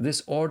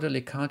 This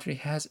orderly country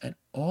has an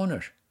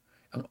owner.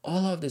 And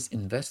all of this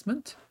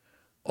investment,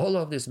 all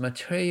of this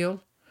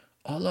material,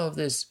 all of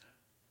this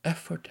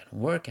effort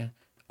and work, and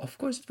of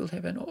course it will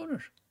have an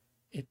owner.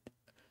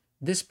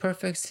 This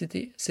perfect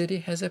city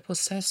has a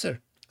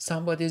possessor.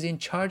 Somebody is in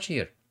charge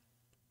here.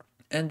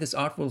 and this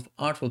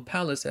artful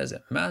palace as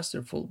a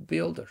masterful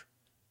builder.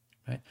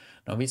 Right?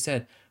 Now we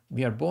said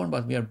we are born,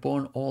 but we are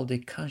born all the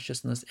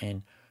consciousness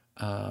and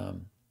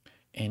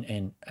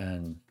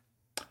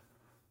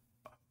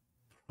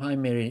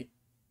primary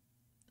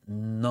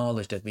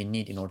knowledge that we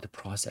need in order to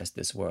process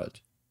this world.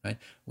 Right?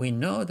 We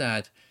know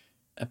that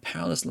a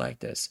palace like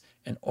this,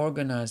 an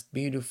organized,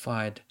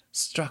 beautified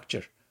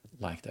structure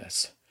like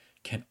this,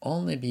 can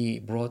only be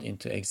brought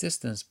into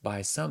existence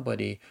by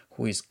somebody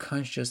who is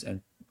conscious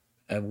and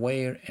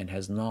aware and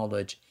has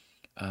knowledge,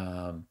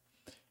 and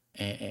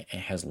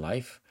has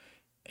life,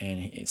 and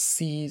he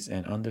sees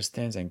and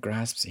understands and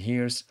grasps,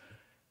 hears,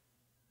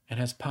 and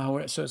has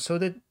power. So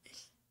that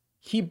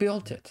he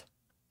built it,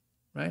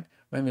 right?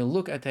 When we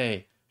look at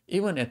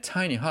even a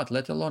tiny hut,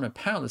 let alone a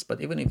palace, but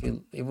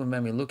even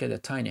when we look at a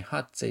tiny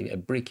hut, say a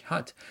brick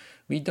hut,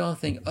 we don't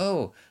think,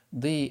 oh,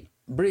 the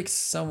bricks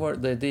somewhere,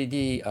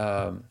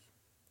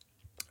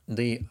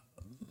 the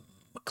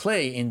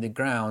clay in the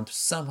ground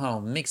somehow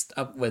mixed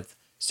up with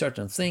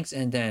certain things,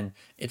 and then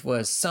it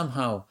was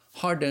somehow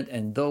hardened,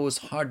 and those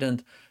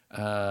hardened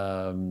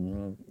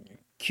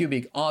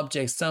cubic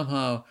objects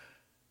somehow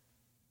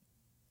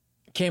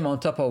came on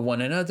top of one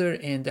another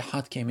and the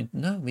hut came in.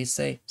 No, we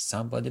say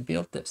somebody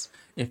built this.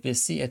 If we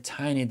see a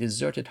tiny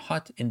deserted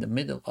hut in the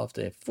middle of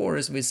the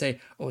forest, we say,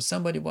 oh,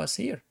 somebody was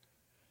here.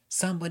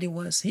 Somebody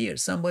was here.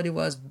 Somebody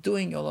was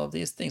doing all of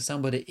these things.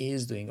 Somebody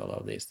is doing all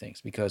of these things,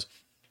 because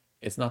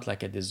it's not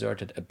like a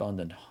deserted,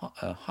 abandoned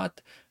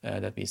hut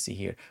that we see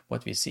here.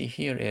 What we see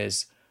here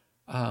is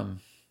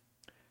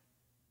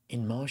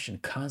in motion,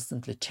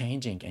 constantly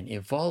changing and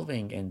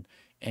evolving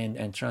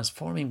and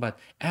transforming. But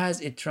as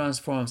it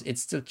transforms, it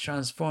still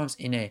transforms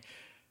in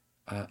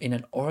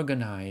an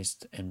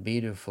organized and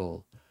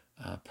beautiful,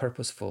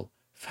 purposeful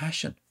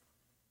fashion.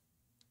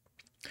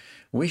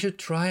 We should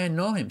try and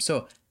know him.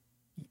 So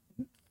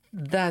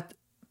that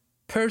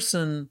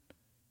person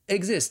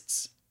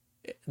exists.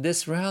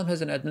 This realm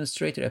has an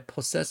administrator, a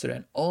possessor,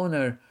 an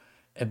owner,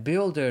 a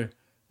builder.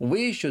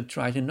 We should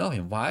try to know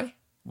him. Why?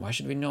 Why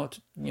should we not,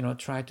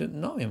 try to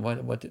know him?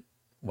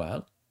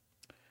 Well,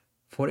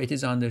 for it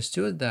is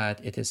understood that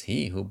it is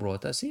he who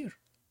brought us here.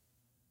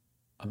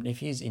 I mean, if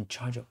he's in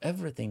charge of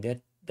everything,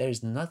 that there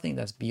is nothing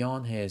that's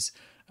beyond his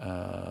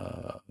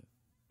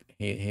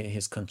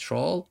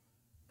control,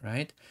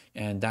 right?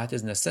 And that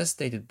is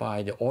necessitated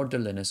by the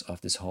orderliness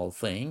of this whole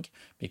thing,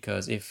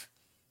 because if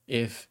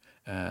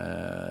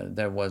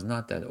there was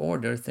not that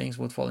order, things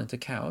would fall into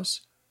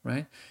chaos,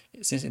 right?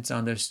 Since it's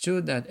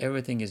understood that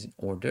everything is in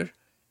order,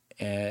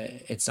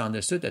 it's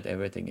understood that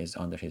everything is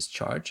under his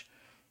charge,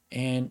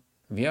 and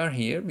we are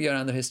here, we are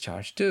under his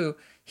charge too.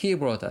 He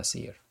brought us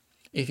here.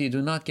 If you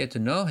do not get to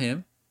know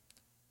him,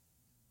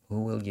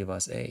 who will give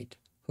us aid?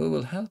 Who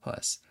will help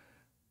us?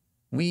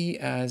 We,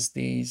 as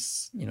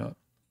these,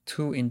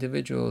 two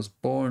individuals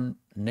born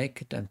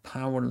naked and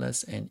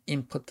powerless and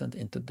impotent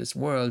into this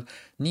world,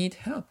 need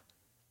help.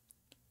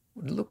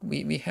 Look,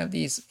 we have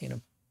these,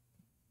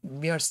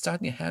 we are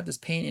starting to have this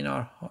pain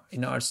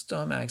in our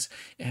stomachs,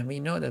 and we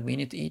know that we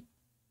need to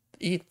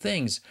eat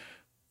things,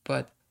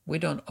 but we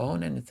don't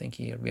own anything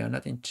here. We are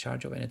not in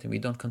charge of anything. We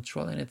don't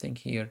control anything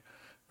here,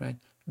 right?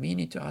 We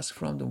need to ask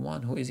from the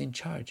one who is in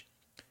charge.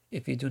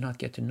 If we do not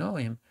get to know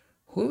him,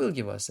 who will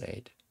give us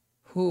aid?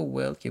 Who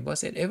will give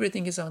us aid?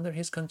 Everything is under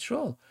his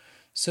control.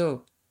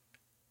 So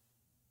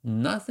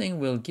nothing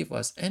will give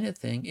us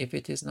anything if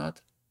it is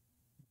not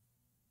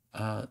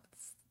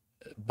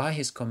by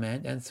his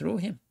command and through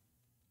him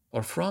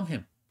or from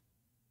him.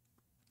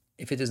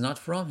 If it is not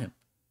from him.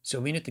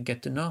 So we need to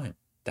get to know him.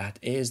 That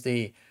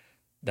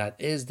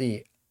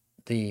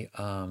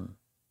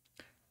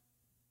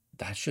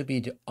should be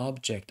the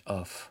object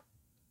of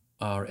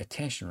our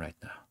attention right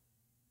now.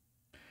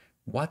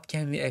 What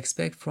can we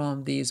expect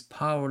from these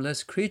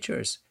powerless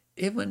creatures?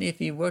 Even if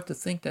we were to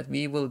think that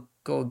we will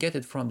go get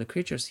it from the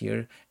creatures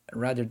here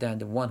rather than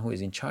the one who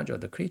is in charge of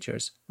the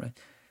creatures, right?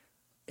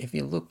 If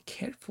we look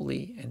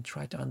carefully and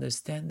try to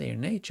understand their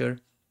nature,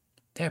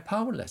 they're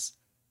powerless.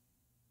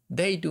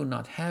 They do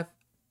not have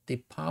the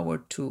power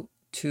to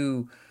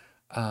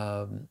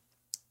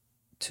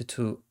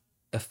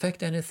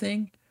affect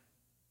anything,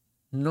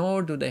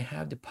 nor do they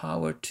have the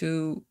power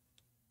to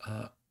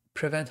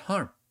prevent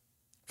harm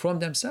from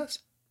themselves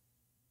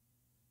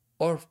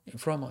or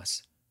from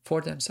us,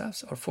 for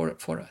themselves or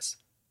for us.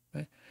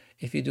 Right?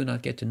 If we do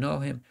not get to know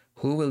him,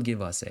 who will give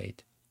us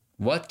aid?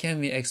 What can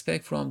we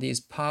expect from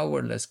these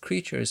powerless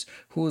creatures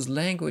whose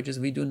languages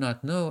we do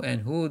not know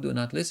and who do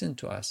not listen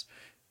to us?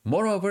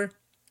 Moreover,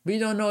 we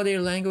don't know their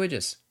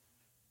languages.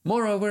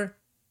 Moreover,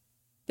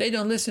 they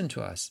don't listen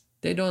to us.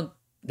 They don't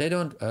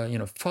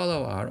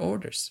follow our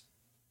orders.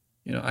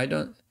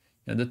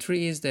 The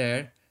tree is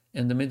there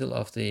in the middle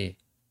of the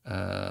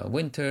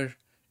winter,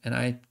 and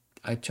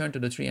I turn to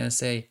the tree and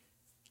say,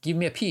 give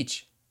me a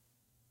peach.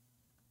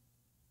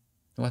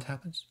 What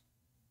happens?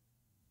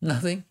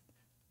 Nothing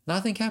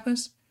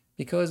happens,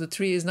 because the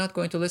tree is not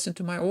going to listen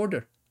to my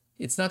order.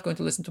 It's not going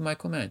to listen to my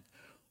command.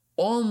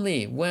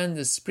 Only when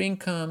the spring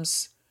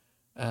comes,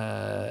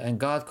 and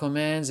God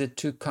commands it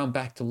to come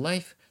back to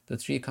life, the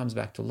tree comes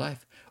back to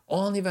life.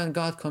 Only when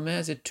God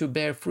commands it to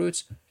bear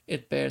fruits,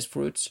 it bears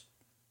fruits.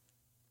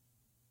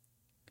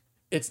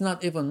 It's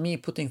not even me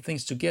putting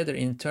things together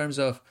in terms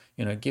of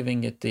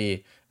giving it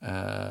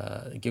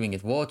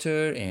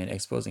water and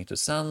exposing it to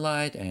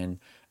sunlight and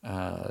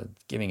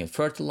giving it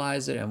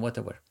fertilizer and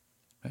whatever.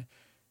 Right?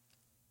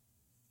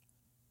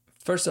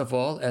 First of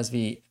all, as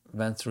we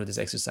went through this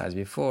exercise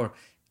before,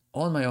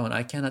 on my own,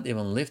 I cannot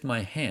even lift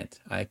my hand.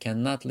 I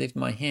cannot lift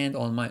my hand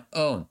on my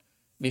own.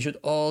 We should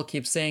all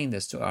keep saying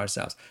this to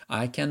ourselves.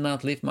 I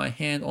cannot lift my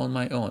hand on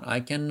my own.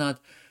 I cannot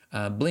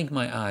blink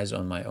my eyes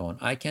on my own.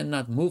 I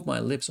cannot move my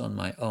lips on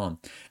my own.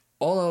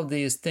 All of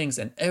these things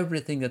and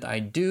everything that I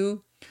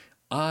do,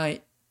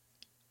 I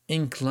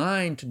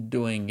incline to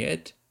doing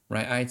it,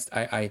 right?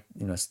 I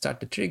start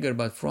the trigger,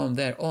 but from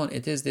there on,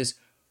 it is this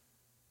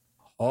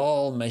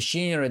whole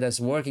machinery that's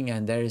working,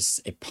 and there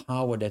is a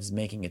power that's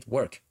making it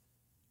work,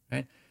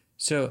 right?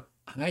 So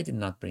I did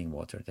not bring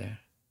water there.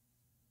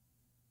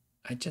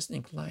 I just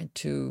inclined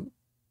to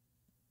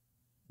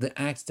the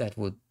acts that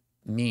would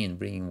mean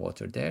bringing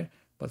water there,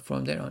 but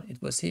from there on,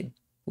 it was him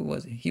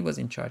he was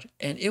in charge.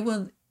 And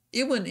even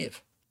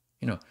if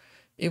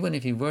even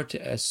if he were to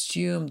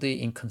assume the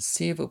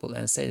inconceivable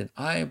and say that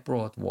I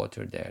brought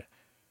water there,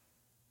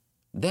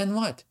 then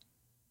what?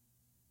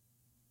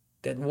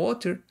 That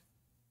water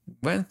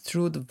went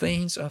through the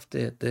veins of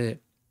the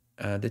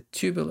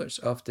tubulars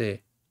of the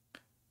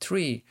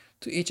tree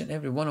to each and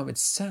every one of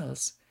its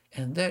cells,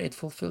 and there it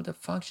fulfilled a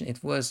function.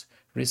 It was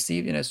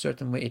received in a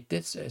certain way. It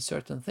did a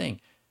certain thing.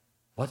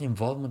 What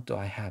involvement do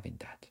I have in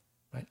that?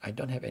 Right? I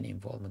don't have any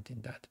involvement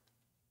in that.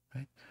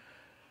 Right?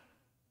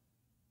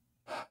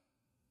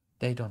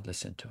 They don't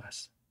listen to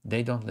us.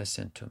 They don't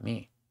listen to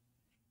me.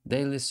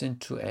 They listen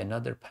to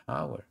another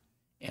power,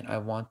 and I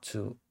want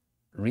to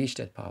reach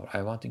that power.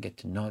 I want to get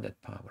to know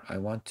that power. I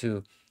want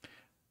to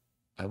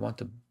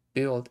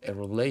build a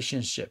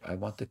relationship. I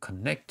want to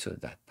connect to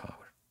that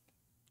power.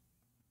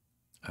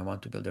 I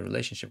want to build a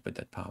relationship with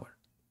that power,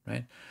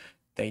 right?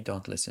 They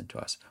don't listen to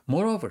us.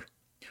 Moreover,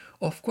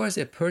 of course,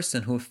 a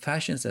person who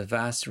fashions a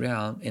vast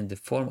realm in the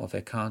form of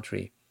a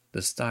country,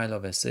 the style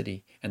of a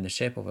city, and the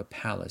shape of a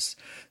palace,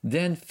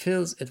 then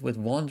fills it with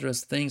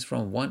wondrous things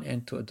from one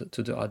end to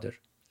the other,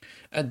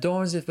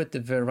 adorns it with the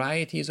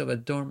varieties of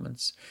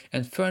adornments,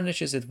 and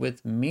furnishes it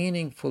with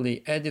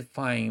meaningfully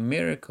edifying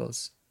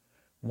miracles,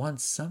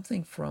 wants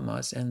something from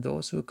us and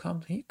those who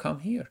come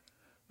here.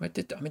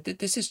 Right? I mean,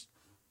 this is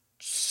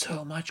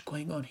so much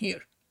going on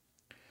here.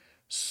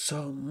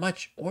 So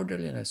much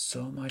orderliness,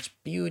 so much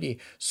beauty,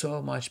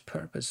 so much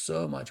purpose,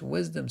 so much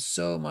wisdom,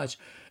 so much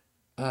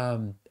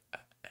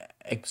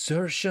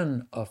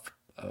exertion of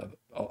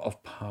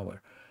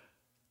power,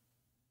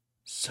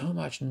 so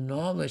much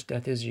knowledge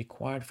that is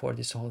required for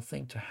this whole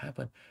thing to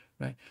happen,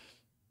 right?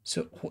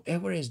 So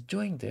whoever is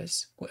doing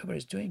this,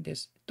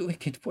 doing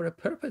it for a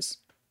purpose.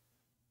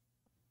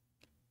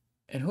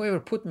 And whoever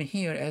put me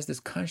here as this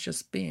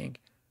conscious being,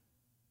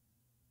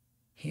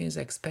 he is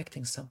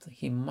expecting something.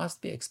 He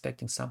must be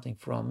expecting something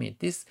from me.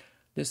 This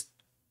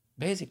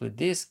basically,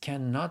 this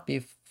cannot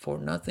be for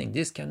nothing.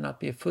 This cannot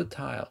be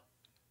futile,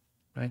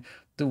 right?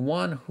 The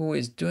one who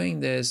is doing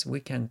this,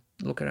 we can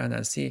look around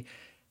and see,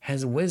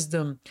 has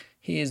wisdom.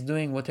 He is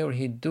doing whatever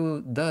he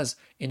does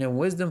in a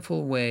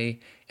wisdomful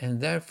way,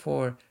 and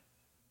therefore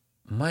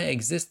my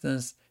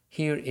existence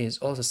here is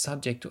also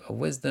subject to a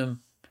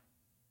wisdom.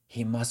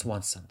 He must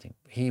want something.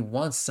 He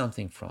wants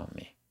something from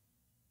me.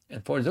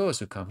 And for those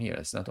who come here,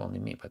 it's not only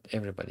me, but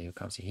everybody who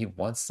comes here, he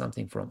wants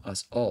something from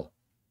us all.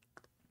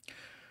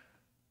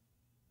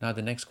 Now,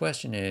 the next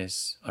question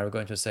is, are we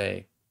going to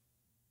say,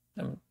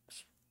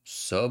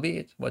 so be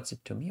it, what's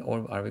it to me?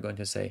 Or are we going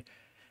to say,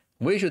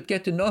 we should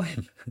get to know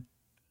him?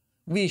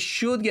 We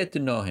should get to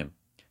know him.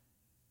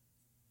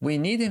 We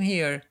need him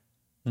here.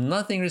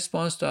 Nothing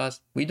responds to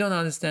us. We don't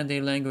understand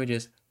their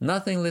languages.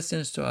 Nothing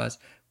listens to us.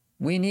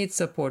 We need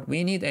support.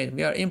 We need aid.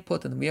 We are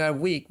impotent. We are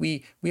weak.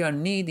 We are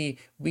needy.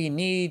 We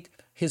need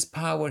his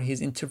power,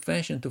 his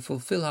intervention to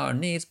fulfill our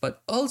needs.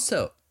 But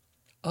also,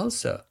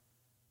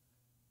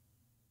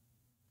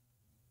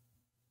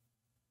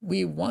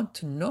 we want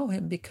to know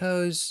him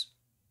because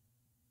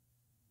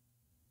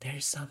there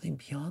is something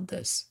beyond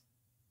this.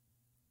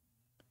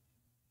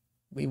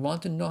 We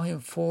want to know him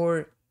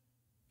for,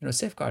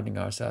 safeguarding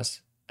ourselves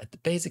at the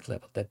basic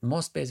level, that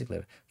most basic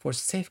level, for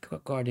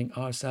safeguarding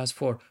ourselves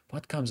for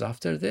what comes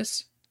after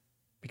this.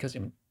 Because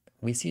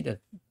we see that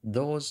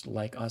those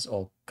like us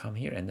all come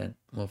here and then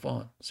move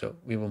on. So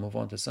we will move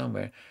on to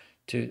somewhere.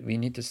 We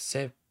need to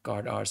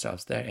safeguard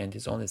ourselves there, and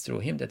it's only through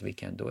him that we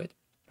can do it,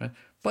 right?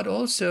 But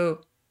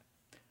also,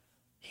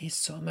 he's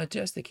so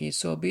majestic. He's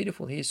so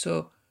beautiful. He's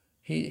so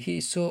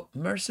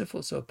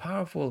merciful, so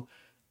powerful,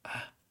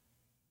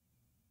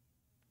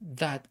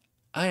 that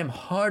I am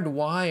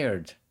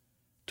hardwired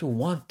to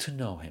want to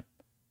know him,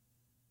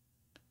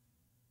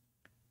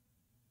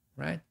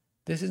 right?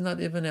 This is not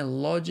even a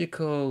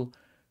logical,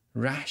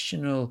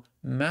 rational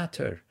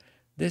matter.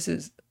 This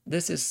is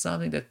this is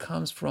something that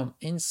comes from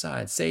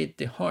inside. Say it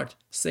the heart,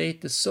 say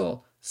it the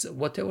soul,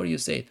 whatever you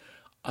say.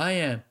 I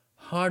am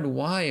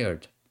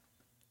hardwired.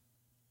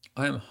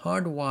 I am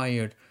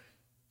hardwired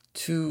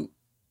to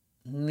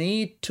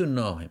need to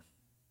know him.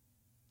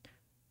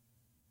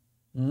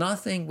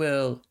 Nothing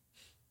will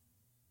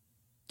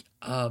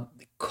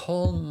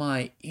calm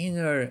my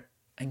inner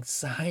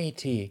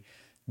anxiety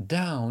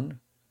down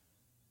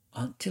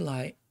until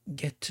I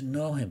get to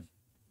know him,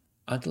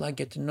 until I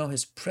get to know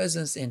his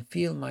presence and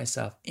feel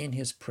myself in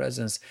his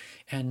presence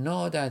and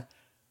know that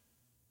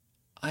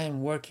I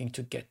am working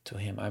to get to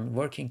him. I'm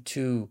moving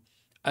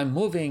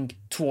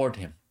toward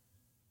him,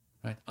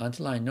 right?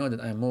 Until I know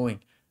that I'm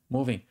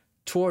moving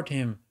toward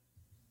him,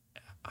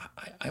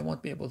 I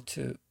won't be able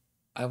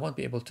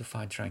to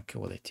find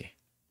tranquility.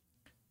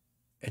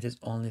 It is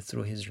only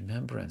through his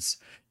remembrance.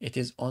 It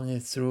is only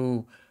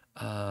through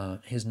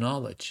his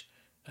knowledge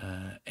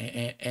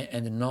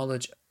and the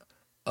knowledge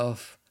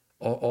of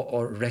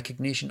or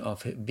recognition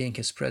of being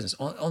his presence.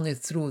 Only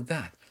through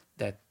that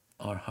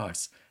our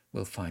hearts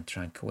will find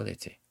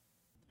tranquility.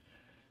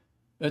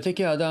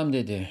 Öteki adam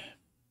dedi,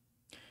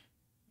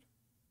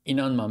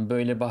 İnanmam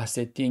böyle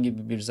bahsettiğin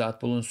gibi bir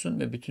zat bulunsun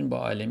ve bütün bu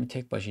alemi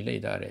tek başıyla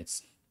idare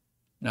etsin.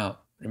 Now,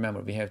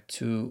 remember, we have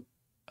two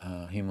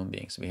human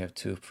beings. We have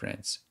two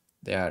friends.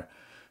 They are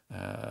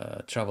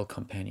travel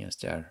companions.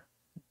 They are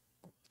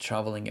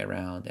traveling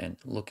around and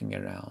looking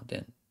around,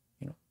 and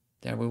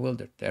they're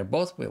bewildered. They're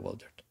both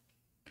bewildered.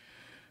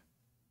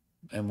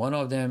 And one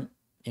of them,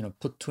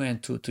 put two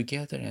and two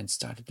together and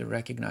started to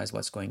recognize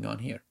what's going on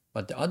here.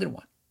 But the other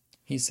one,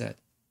 he said,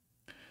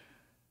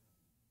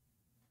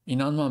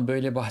 İnanmam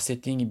böyle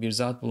bahsettiğin gibi bir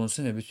zat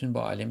bulunsun ve bütün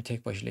bu alemi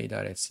tek başıyla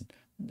idare etsin.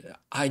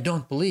 I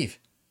don't believe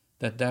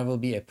that there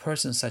will be a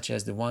person such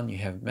as the one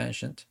you have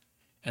mentioned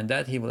and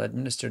that he will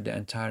administer the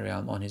entire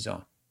realm on his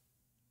own.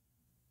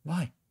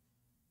 Why?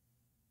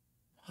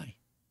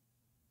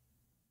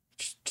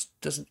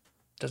 Just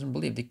doesn't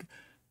believe.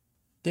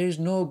 There is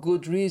no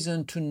good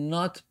reason to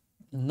not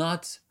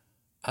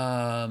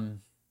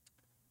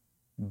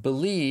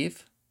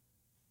believe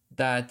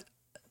that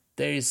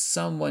there is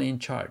someone in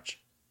charge.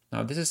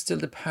 Now, this is still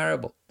the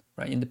parable,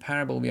 right? In the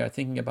parable, we are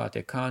thinking about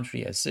a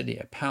country, a city,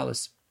 a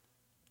palace,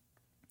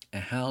 a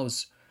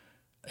house,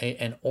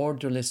 an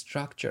orderly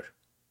structure,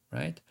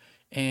 right?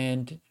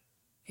 And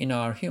in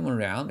our human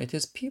realm, it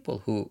is people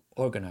who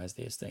organize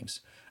these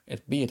things.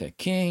 Be it a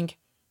king,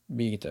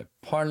 be it a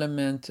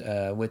parliament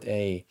with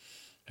a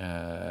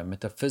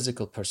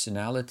metaphysical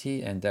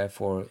personality and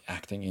therefore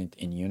acting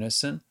in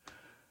unison,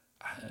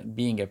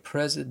 be it a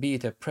president,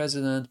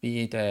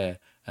 be it a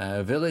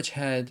village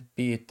head,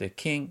 be it the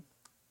king,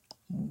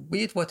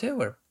 be it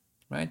whatever,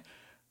 right?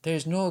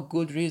 There's no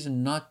good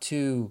reason not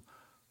to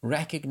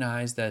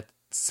recognize that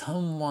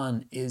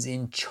someone is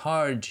in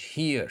charge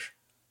here.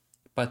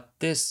 But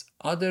this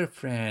other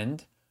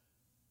friend,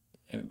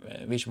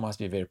 which must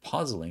be very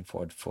puzzling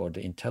for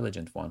the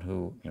intelligent one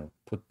who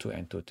put two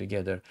and two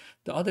together,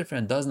 the other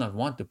friend does not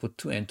want to put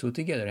two and two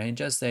together, and he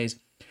just says,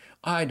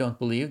 I don't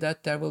believe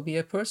that there will be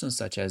a person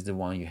such as the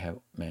one you have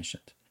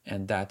mentioned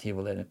and that he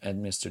will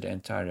administer the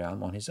entire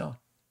realm on his own.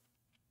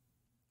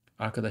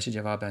 Arkadaşı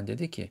cevaben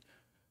dedi ki,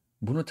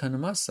 bunu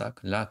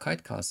tanımazsak,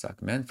 lakayt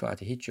kalsak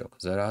menfaati hiç yok,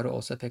 zararı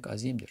olsa pek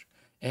azimdir.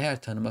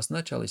 Eğer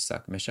tanımasına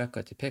çalışsak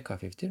meşakkati pek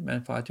hafiftir,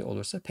 menfaati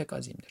olursa pek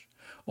azimdir.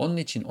 Onun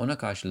için ona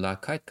karşı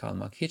lakayt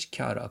kalmak hiç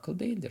kâr akıl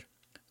değildir.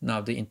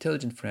 Now the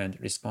intelligent friend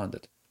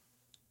responded,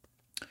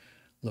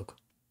 look,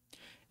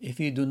 if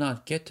you do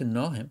not get to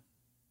know him,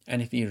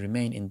 and if you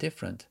remain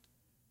indifferent,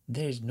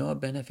 there is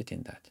no benefit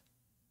in that.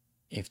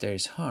 If there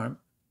is harm,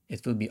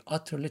 it will be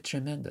utterly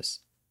tremendous.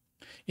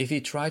 If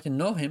you try to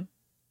know him,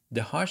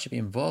 the hardship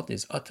involved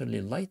is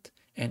utterly light,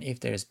 and if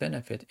there is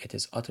benefit, it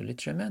is utterly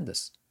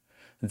tremendous.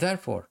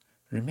 Therefore,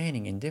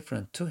 remaining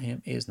indifferent to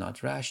him is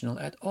not rational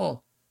at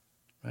all,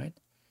 right?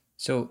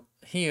 So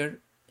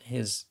here,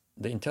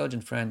 the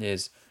intelligent friend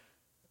is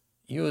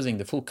using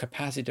the full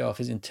capacity of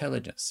his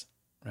intelligence,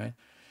 right?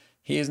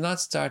 He is not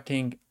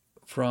starting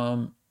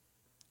from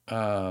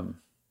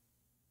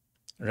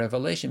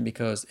revelation,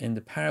 because in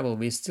the parable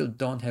we still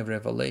don't have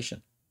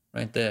revelation,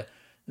 right?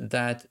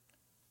 That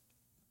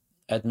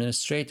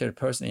administrator,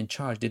 person in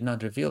charge, did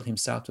not reveal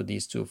himself to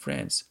these two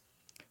friends.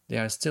 They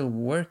are still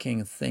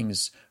working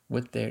things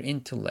with their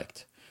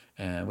intellect,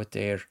 with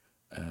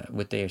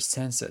their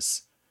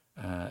senses,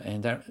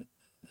 and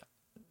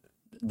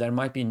there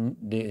might be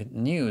the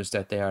news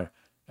that they are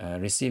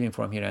receiving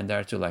from here and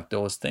there too, like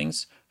those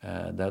things,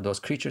 those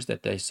creatures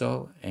that they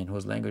saw and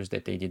whose language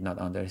that they did not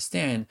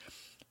understand.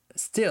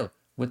 Still,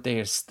 with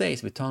their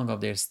states, with tongue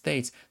of their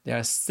states, they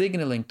are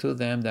signaling to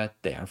them that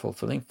they are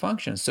fulfilling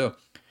functions. So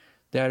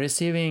they are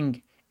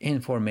receiving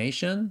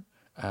information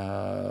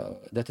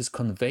that is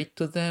conveyed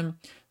to them.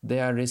 They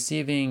are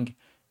receiving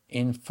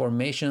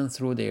information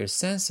through their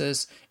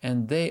senses,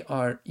 and they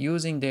are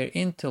using their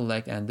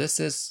intellect, and this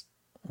is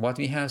what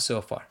we have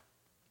so far,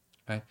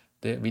 right?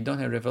 We don't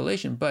have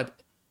revelation,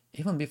 but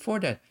even before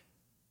that,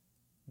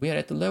 we are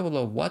at the level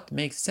of what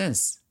makes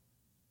sense.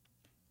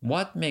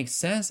 What makes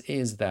sense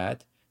is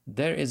that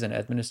there is an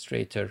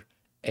administrator,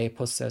 a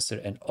possessor,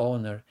 an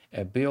owner,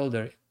 a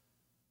builder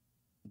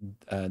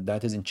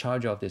that is in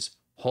charge of this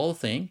whole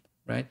thing,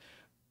 right?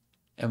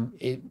 And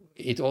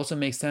it also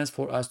makes sense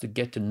for us to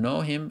get to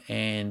know him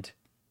and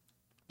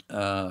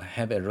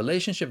have a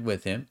relationship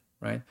with him,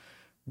 right?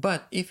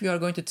 But if you are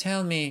going to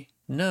tell me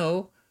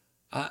no,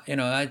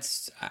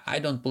 I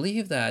don't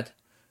believe that,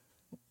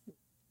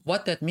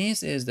 what that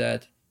means is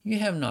that you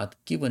have not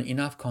given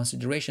enough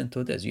consideration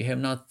to this. You have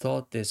not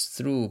thought this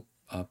through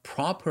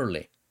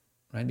properly,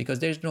 right? Because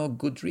there's no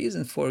good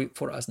reason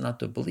for us not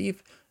to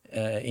believe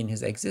in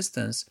his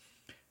existence.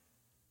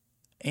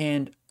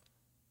 And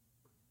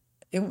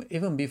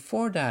even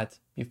before that,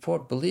 before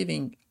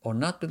believing or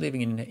not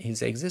believing in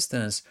his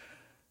existence,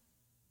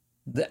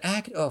 the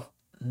act of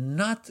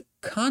not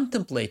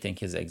contemplating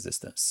his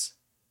existence,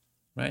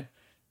 right?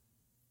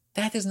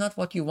 That is not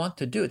what you want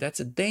to do. That's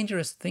a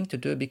dangerous thing to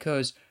do,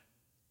 because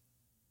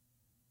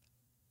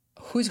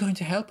who is going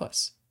to help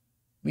us?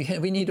 We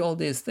need all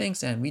these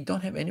things, and we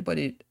don't have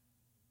anybody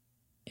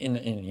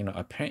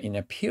in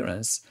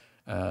appearance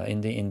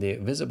in the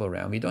visible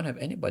realm. We don't have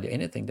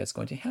anything that's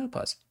going to help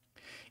us.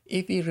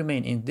 If we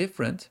remain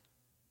indifferent,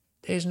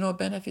 there is no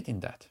benefit in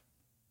that.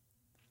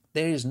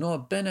 There is no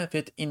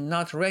benefit in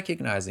not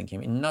recognizing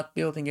him, in not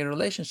building a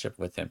relationship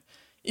with him,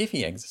 if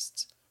he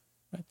exists.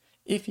 Right?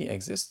 If he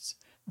exists,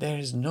 there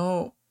is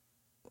nothing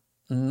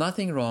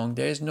wrong.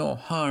 There is no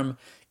harm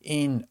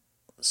in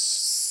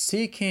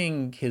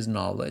seeking his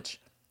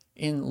knowledge,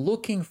 in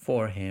looking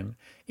for him,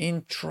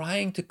 in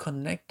trying to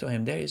connect to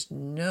him. There is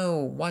no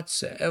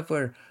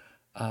whatsoever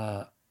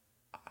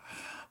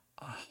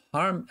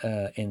harm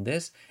in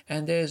this,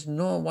 and there is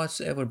no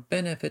whatsoever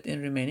benefit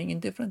in remaining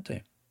indifferent to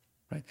him,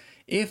 right?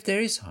 If there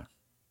is harm,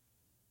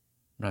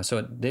 right?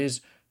 So there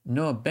is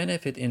no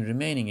benefit in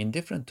remaining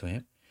indifferent to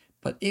him,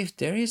 but if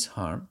there is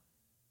harm,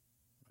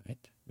 right?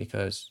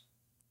 Because,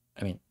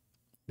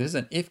 this is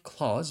an if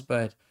clause,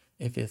 but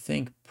if you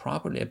think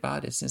properly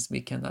about it, since we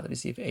cannot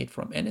receive aid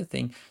from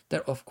anything,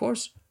 there of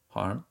course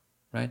harm,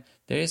 right?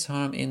 There is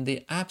harm in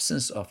the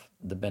absence of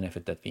the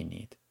benefit that we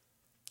need,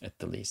 at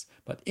the least.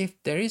 But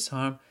if there is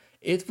harm,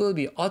 it will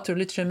be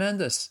utterly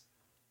tremendous.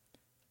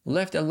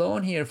 Left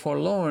alone here,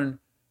 forlorn,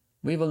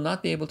 we will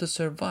not be able to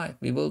survive.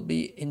 We will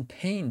be in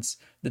pains.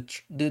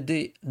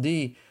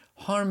 The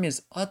harm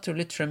is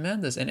utterly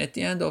tremendous. And at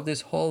the end of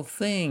this whole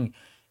thing,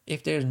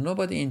 if there's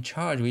nobody in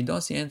charge, we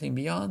don't see anything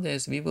beyond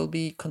this, we will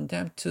be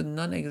condemned to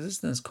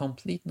non-existence,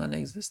 complete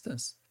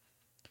non-existence.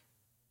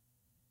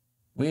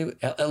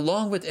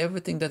 Along with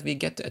everything that we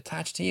get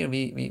attached here,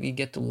 we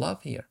get to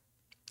love here.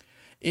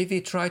 If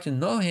we try to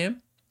know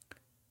him,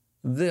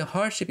 the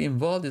hardship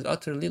involved is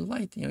utterly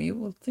light. You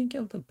will think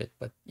a little bit,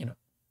 but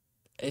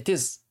it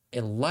is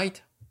a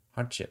light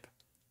hardship,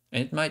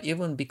 and it might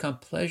even become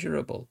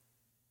pleasurable,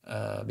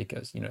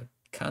 because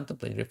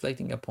contemplate,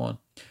 reflecting upon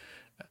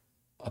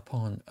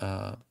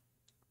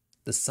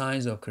the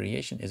signs of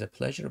creation is a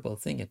pleasurable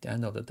thing at the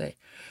end of the day.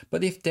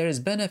 But if there is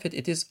benefit,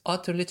 it is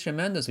utterly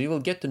tremendous. We will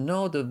get to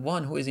know the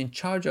one who is in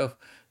charge of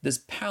this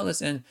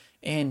palace, and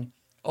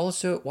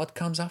also what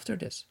comes after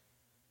this.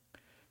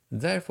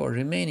 Therefore,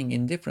 remaining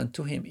indifferent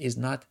to him is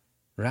not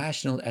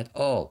rational at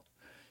all.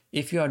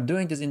 If you are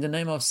doing this in the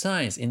name of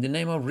science, in the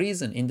name of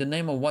reason, in the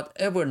name of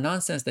whatever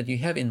nonsense that you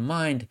have in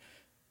mind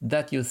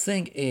that you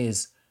think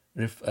is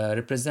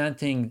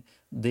representing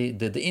the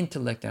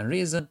intellect and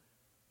reason,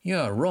 you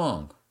are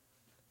wrong.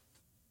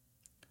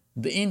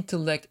 The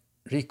intellect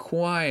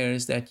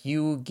requires that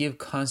you give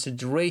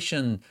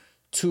consideration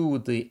to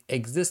the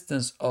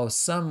existence of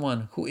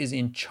someone who is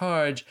in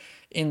charge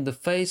in the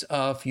face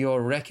of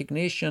your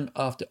recognition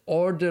of the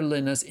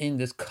orderliness in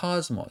this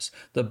cosmos,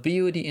 the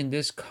beauty in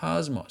this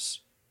cosmos,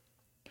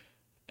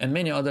 and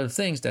many other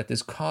things that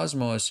this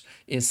cosmos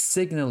is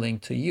signaling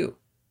to you,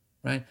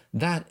 right?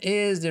 That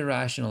is the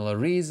rational,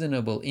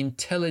 reasonable,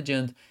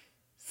 intelligent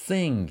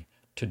thing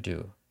to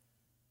do.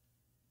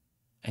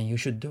 And you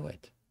should do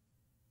it.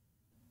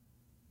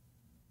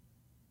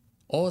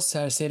 O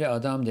serseri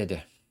adam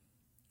dedi.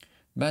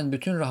 Ben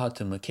bütün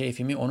rahatımı,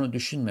 keyfimi onu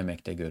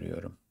düşünmemekte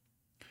görüyorum.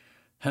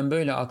 Hem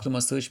böyle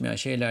aklıma sığışmayan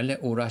şeylerle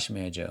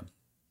uğraşmayacağım.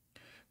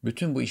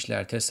 Bütün bu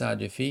işler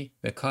tesadüfi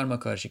ve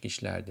karmakarışık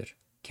işlerdir.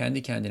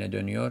 Kendi kendine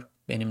dönüyor,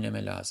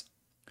 benimleme lazım.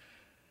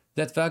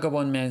 That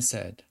vagabond man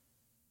said,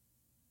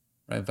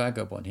 right?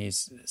 Vagabond,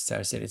 he's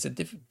serseri. It's a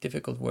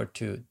difficult word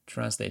to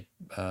translate.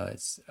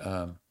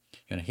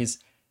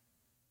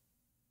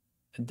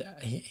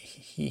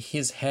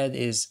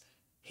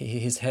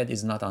 His head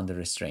is not under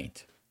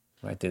restraint,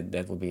 right?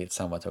 That will be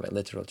somewhat of a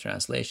literal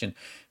translation.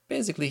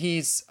 Basically,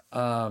 he's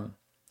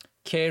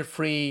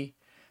carefree,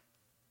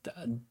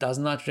 does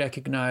not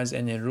recognize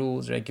any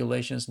rules,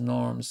 regulations,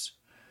 norms.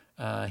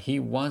 He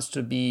wants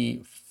to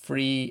be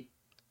free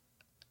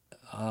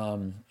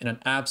in an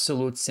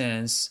absolute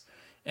sense,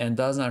 and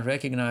does not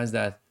recognize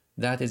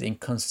that is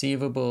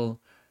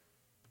inconceivable.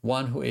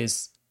 One who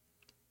is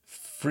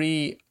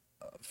free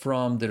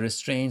from the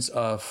restraints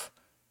of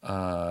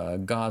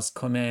God's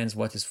commands,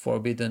 what is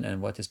forbidden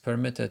and what is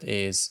permitted,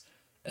 is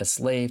a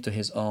slave to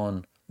his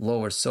own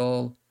lower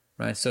soul,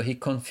 right? So he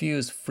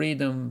confused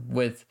freedom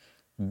with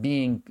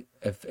being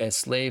a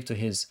slave to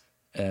his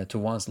to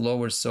one's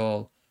lower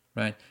soul,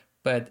 right?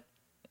 But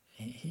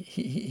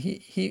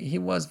he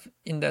was,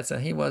 in that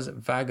sense, he was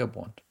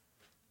vagabond,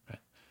 right?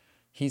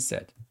 He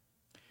said,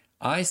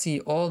 I see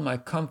all my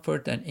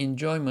comfort and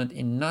enjoyment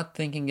in not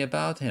thinking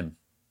about him.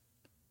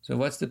 So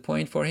what's the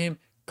point for him?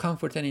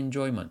 Comfort and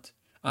enjoyment.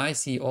 I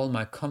see all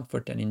my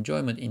comfort and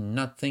enjoyment in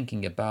not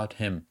thinking about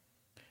him.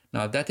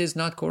 Now that is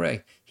not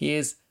correct. He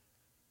is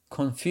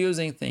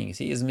confusing things.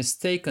 He is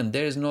mistaken.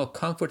 There is no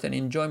comfort and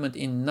enjoyment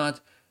in not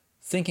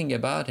thinking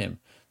about him.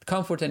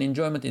 Comfort and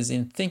enjoyment is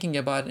in thinking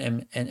about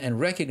him and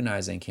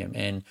recognizing him.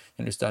 And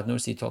Ustad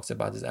Nursi talks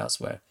about this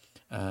elsewhere.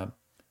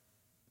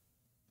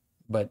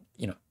 But,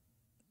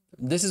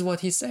 this is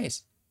what he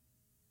says.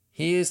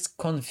 He is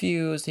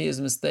confused, he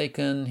is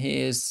mistaken,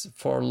 he is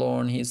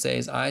forlorn. He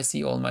says, I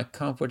see all my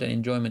comfort and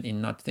enjoyment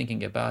in not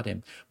thinking about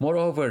him.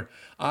 Moreover,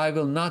 I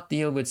will not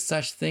deal with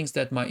such things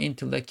that my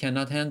intellect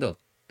cannot handle.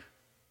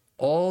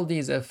 All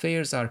these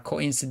affairs are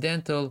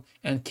coincidental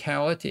and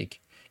chaotic.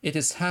 It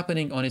is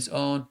happening on its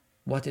own.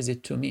 What is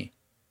it to me?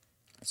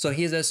 So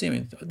he is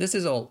assuming this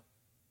is all.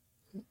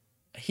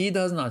 He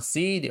does not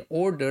see the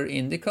order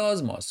in the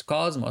cosmos.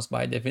 Cosmos,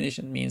 by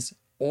definition, means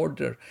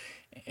order,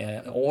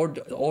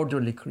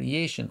 orderly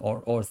creation,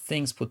 or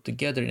things put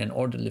together in an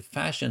orderly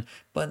fashion.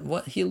 But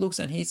what he looks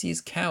and he sees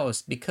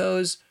chaos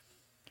because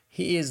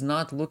he is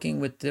not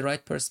looking with the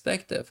right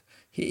perspective.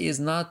 He is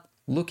not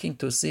looking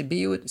to see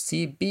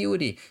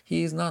beauty.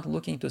 He is not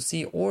looking to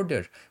see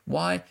order.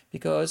 Why?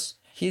 Because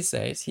he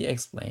says, he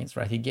explains,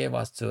 right? He gave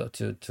us to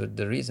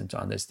the reason to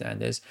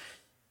understand this.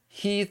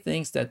 He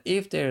thinks that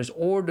if there's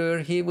order,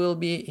 he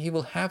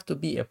will have to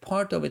be a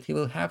part of it. He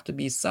will have to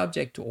be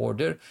subject to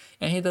order,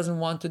 and he doesn't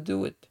want to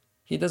do it.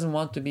 He doesn't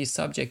want to be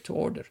subject to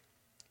order.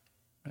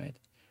 Right?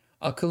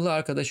 Akıllı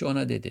arkadaşı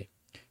ona dedi.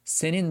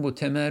 Senin bu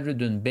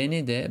temerrüdün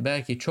beni de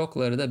belki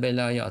çokları da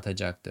belaya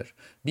atacaktır.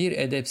 Bir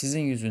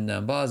edepsizin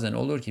yüzünden bazen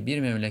olur ki bir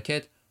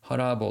memleket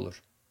harap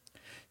olur.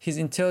 His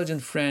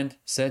intelligent friend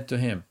said to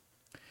him,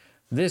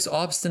 This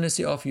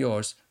obstinacy of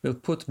yours will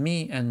put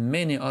me and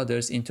many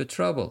others into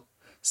trouble.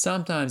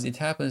 Sometimes it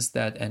happens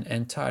that an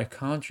entire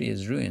country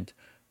is ruined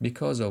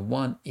because of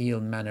one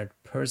ill-mannered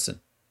person,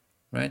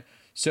 right?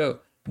 So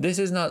this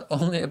is not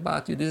only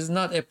about you. This is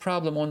not a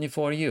problem only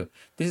for you.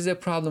 This is a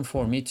problem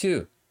for me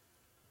too.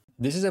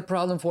 This is a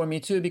problem for me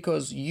too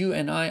because you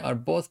and I are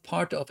both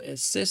part of a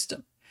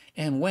system.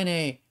 And when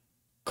a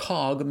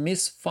cog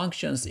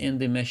misfunctions in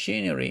the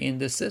machinery, in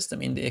the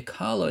system, in the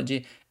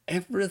ecology,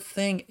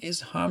 everything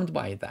is harmed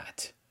by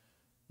that,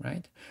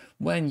 right?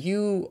 When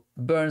you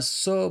burn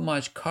so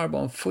much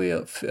carbon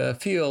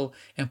fuel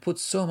and put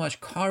so much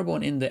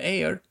carbon in the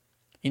air,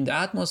 in the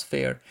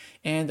atmosphere,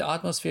 and the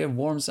atmosphere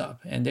warms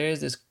up, and there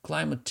is this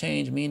climate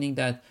change, meaning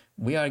that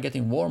we are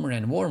getting warmer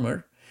and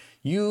warmer,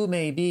 you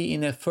may be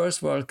in a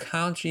first world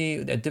country,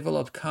 a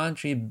developed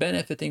country,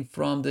 benefiting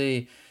from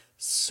the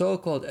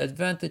so-called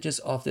advantages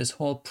of this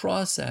whole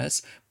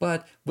process,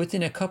 but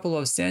within a couple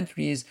of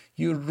centuries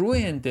you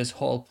ruin this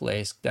whole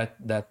place, that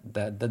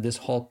this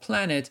whole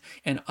planet,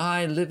 and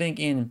I living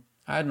in,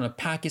 I don't know,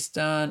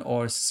 Pakistan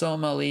or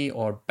Somalia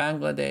or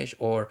Bangladesh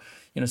or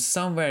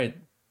somewhere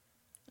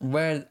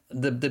where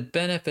the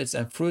benefits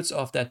and fruits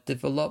of that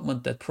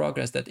development, that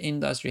progress, that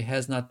industry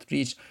has not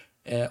reached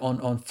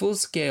on full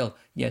scale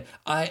yet,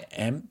 I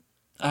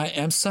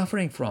am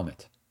suffering from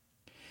it.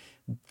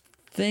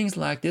 Things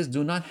like this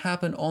do not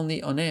happen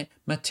only on a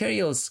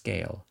material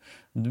scale.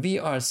 We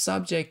are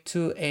subject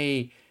to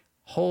a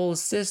whole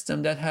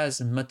system that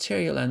has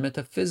material and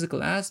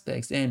metaphysical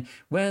aspects. And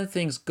when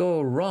things go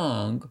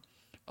wrong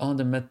on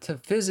the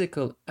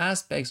metaphysical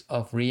aspects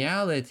of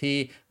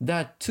reality,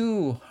 that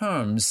too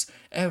harms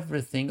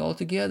everything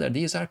altogether.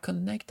 These are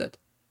connected.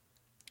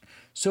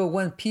 So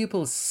when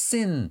people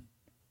sin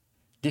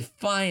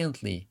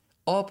defiantly,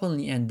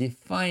 openly and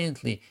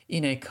defiantly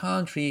in a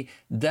country,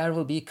 there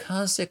will be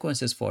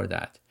consequences for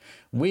that.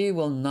 We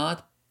will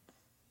not,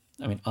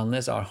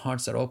 unless our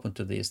hearts are open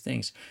to these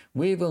things,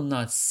 we will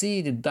not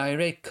see the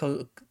direct,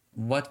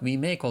 what we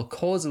may call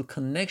causal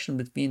connection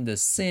between the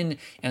sin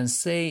and,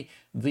 say,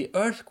 the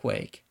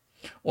earthquake,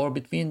 or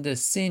between the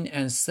sin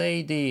and,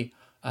 say, the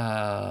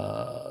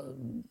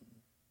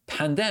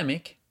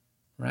pandemic,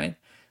 right?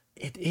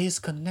 It is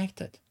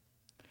connected.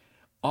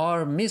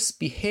 Our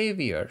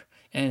misbehavior,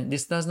 and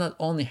this does not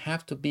only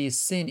have to be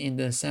sin in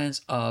the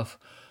sense of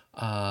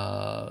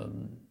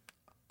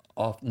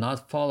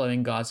not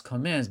following God's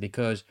commands,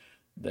 because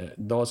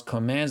those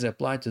commands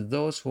apply to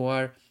those who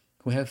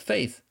have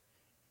faith,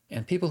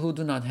 and people who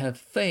do not have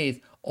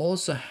faith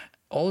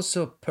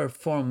also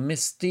perform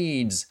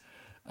misdeeds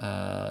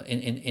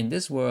in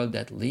this world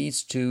that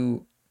leads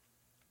to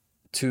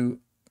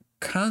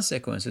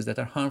consequences that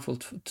are harmful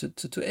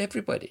to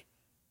everybody,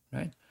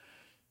 right?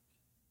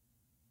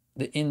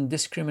 The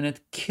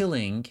indiscriminate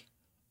killing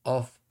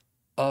of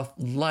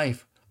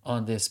life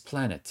on this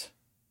planet.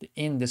 The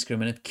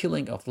indiscriminate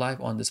killing of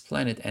life on this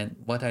planet. And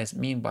what I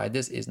mean by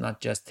this is not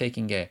just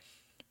taking a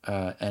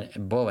a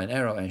bow and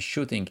arrow and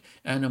shooting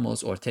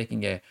animals, or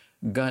taking a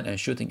gun and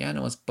shooting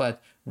animals,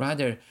 but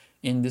rather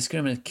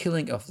indiscriminate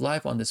killing of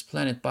life on this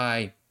planet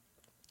by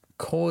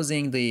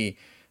causing the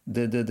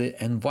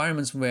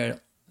environments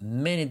where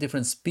many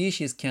different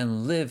species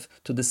can live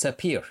to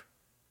disappear,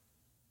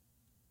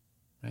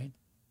 right?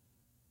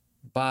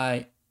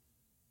 By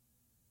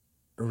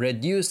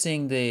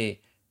reducing the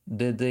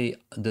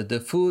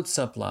food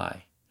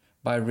supply,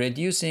 by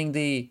reducing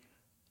the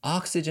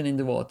oxygen in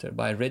the water,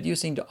 by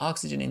reducing the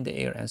oxygen in the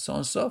air, and so on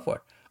and so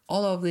forth.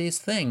 All of these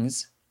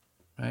things,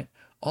 right?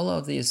 All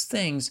of these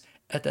things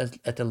at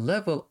a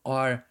level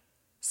are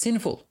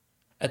sinful,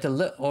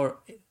 or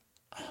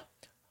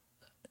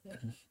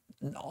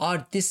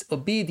are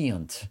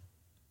disobedient,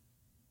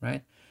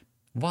 right?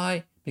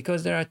 Why?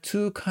 Because there are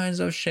two kinds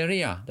of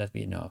Sharia that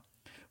we know.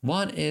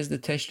 One is the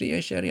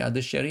Tashri'a Sharia,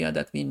 the Sharia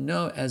that we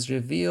know as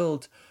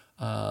revealed,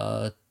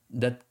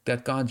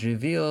 that God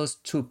reveals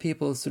to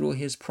people through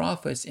His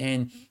prophets,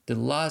 and the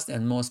last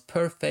and most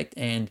perfect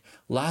and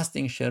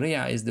lasting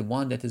Sharia is the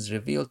one that is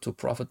revealed to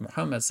Prophet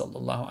Muhammad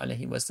sallallahu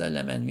alaihi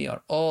wasallam, and we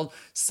are all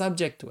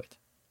subject to it.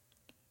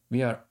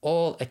 We are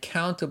all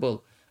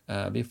accountable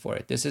before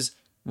it. This is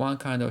one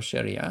kind of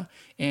Sharia,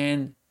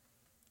 and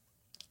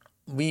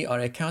we are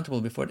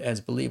accountable before it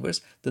as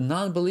believers. The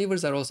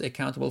non-believers are also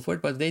accountable for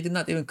it, but they did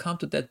not even come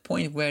to that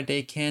point where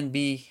they can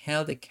be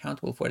held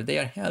accountable for it. They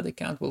are held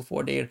accountable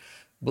for their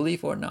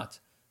belief or not.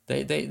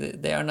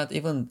 They are not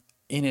even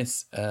in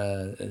its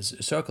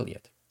circle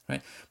yet,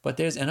 right? But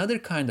there's another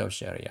kind of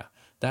Sharia.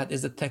 That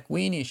is the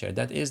Takwini Sharia.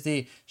 That is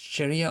the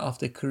Sharia of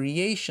the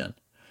creation,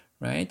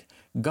 right?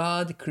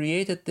 God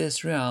created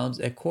these realms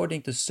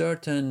according to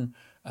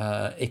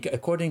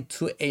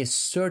a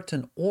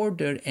certain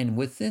order, and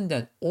within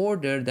that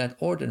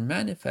order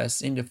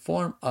manifests in the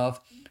form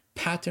of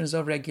patterns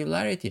of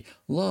regularity,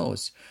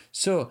 laws.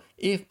 So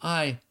if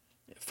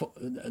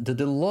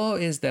the law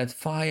is that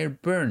fire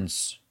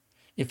burns.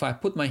 If I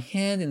put my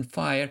hand in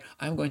fire,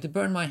 I'm going to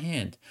burn my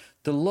hand.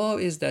 The law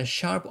is that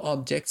sharp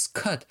objects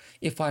cut.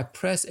 If I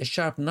press a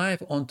sharp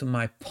knife onto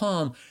my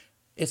palm,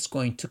 it's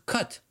going to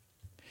cut.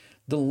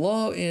 The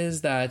law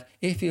is that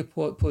if you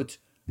put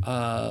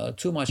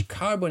too much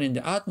carbon in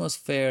the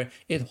atmosphere,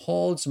 it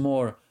holds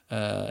more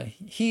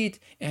heat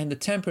and the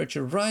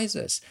temperature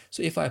rises.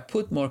 So if I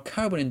put more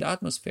carbon in the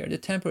atmosphere, the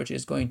temperature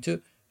is going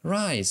to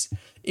rise.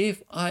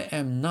 If I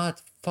am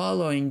not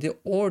following the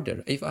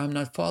order, if I'm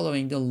not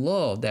following the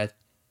law that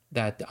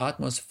the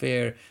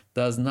atmosphere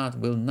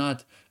will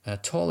not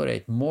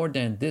tolerate more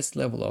than this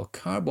level of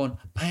carbon,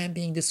 I am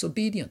being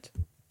disobedient.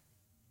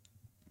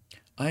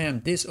 I am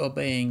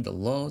disobeying the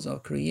laws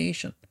of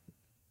creation,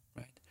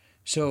 right?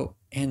 So,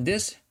 and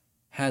this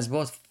has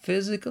both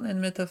physical and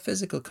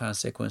metaphysical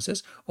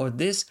consequences, or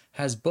this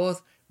has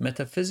both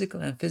metaphysical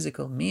and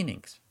physical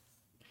meanings.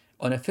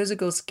 On a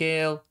physical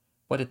scale,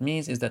 what it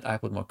means is that I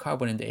put more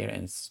carbon in the air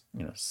and it's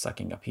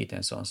sucking up heat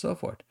and so on and so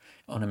forth.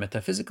 On a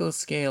metaphysical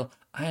scale,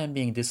 I am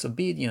being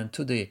disobedient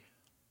to the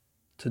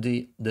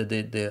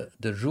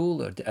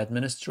ruler, the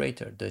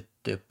administrator,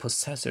 the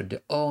possessor,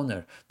 the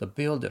owner, the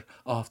builder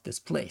of this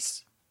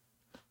place.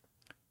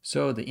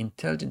 So the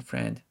intelligent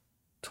friend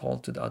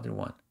told to the other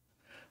one,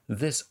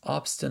 "This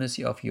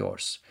obstinacy of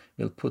yours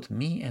will put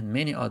me and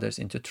many others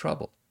into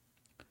trouble.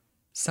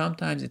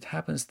 Sometimes it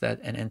happens that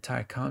an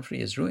entire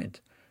country is ruined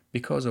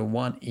because of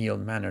one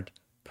ill-mannered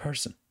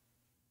person."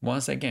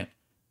 Once again,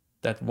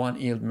 that one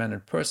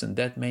ill-mannered person,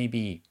 that may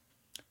be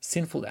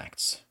sinful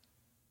acts,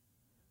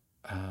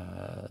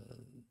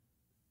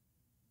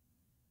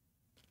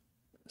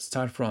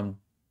 start from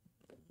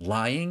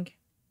lying.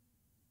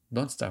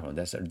 Don't start from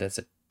that's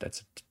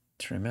a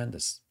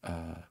tremendous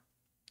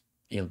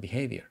ill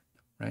behavior,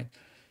 right?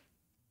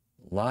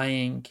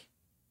 Lying,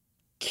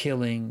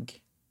 killing,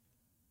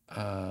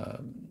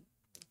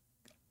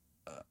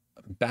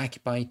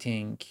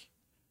 backbiting,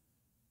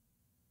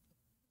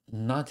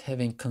 not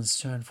having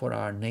concern for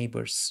our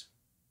neighbors,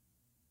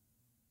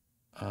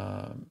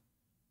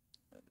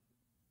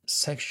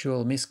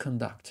 sexual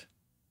misconduct,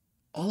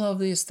 all of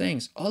these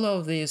things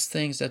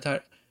that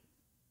are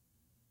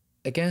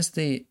against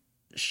the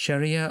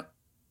Sharia,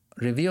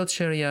 revealed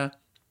Sharia,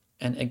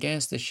 and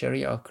against the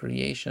Sharia of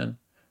creation,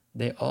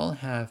 they all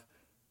have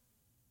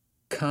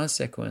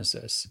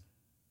consequences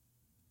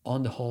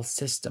on the whole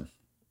system.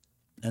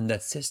 And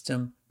that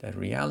system, that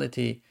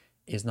reality,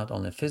 is not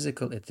only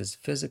physical, it is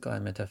physical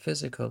and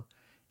metaphysical,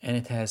 and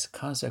it has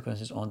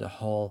consequences on the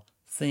whole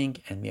thing,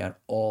 and we are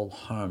all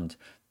harmed.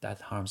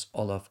 That harms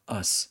all of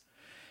us.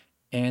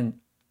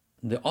 And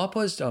the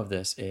opposite of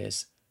this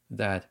is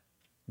that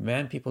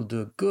when people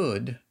do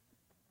good,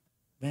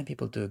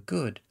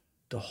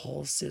 the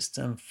whole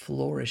system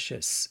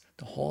flourishes.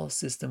 The whole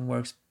system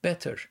works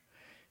better.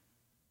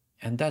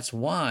 And that's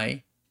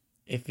why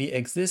if we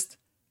exist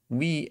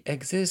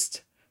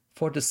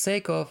for the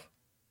sake of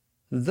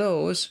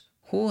those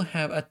who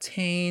have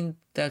attained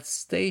that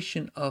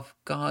station of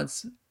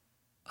God's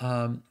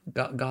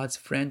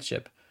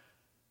friendship,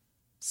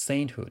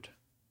 sainthood,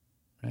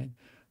 right?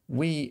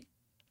 We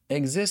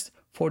exist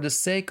for the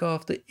sake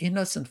of the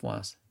innocent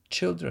ones,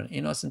 children,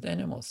 innocent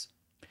animals.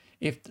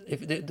 If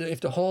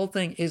the whole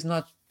thing is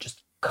not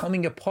just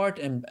coming apart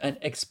and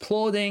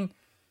exploding,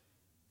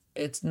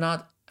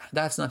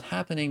 that's not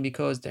happening,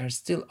 because there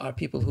still are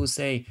people who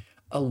say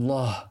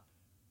Allah,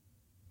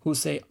 who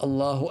say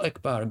Allahu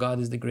Akbar, God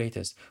is the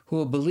greatest,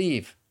 who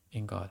believe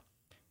in God.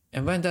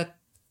 And when that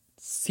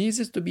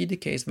ceases to be the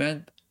case,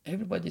 when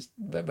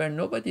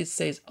nobody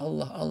says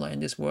Allah, Allah in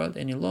this world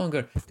any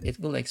longer, it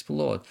will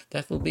explode.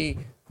 That will be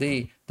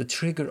the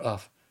trigger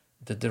of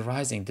the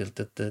rising,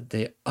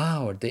 the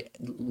hour, the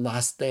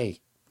last day,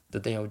 the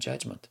day of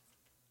judgment.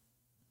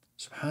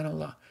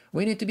 Subhanallah.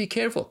 We need to be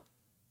careful.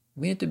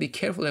 We need to be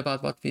careful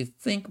about what we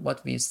think,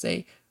 what we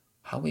say,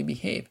 how we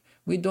behave.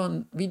 We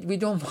don't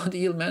want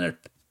ill-mannered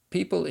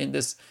people in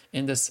this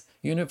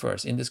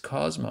universe, in this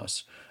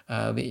cosmos.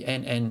 We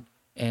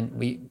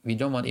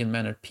don't want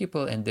ill-mannered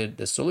people, and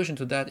the solution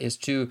to that is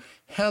to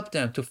help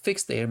them to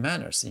fix their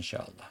manners,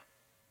 inshallah.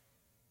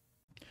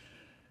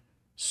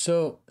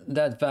 So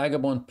that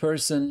vagabond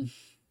person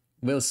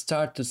will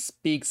start to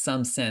speak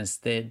some sense.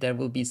 There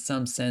will be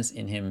some sense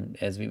in him,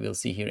 as we will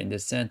see here in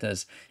this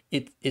sentence.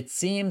 It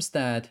seems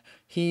that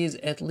he is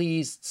at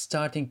least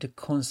starting to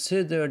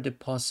consider the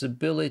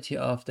possibility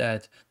of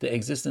the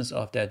existence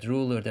of that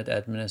ruler, that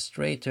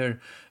administrator.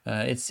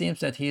 It seems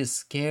that he is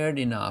scared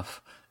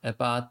enough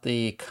about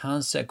the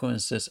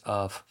consequences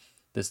of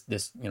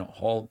this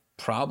whole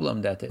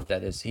problem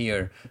that is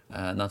here,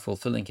 not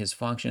fulfilling his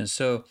function.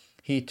 So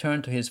he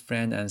turned to his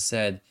friend and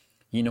said,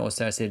 yine o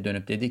serseri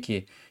dönüp dedi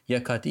ki,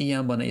 ya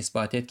katiyen bana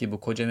ispat et ki bu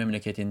koca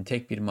memleketin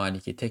tek bir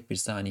maliki, tek bir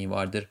sani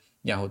vardır,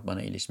 yahut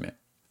bana ilişme.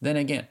 Then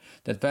again,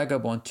 that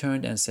vagabond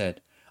turned and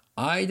said,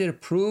 either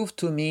prove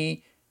to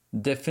me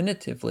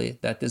definitively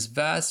that this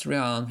vast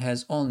realm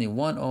has only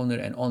one owner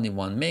and only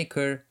one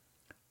maker,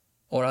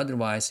 or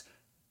otherwise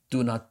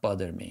do not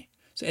bother me.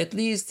 So at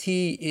least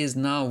he is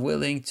now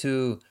willing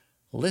to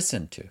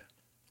listen to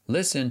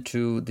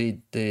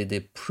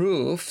the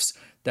proofs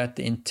that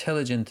the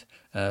intelligent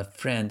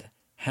friend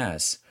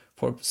has.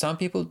 For some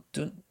people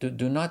do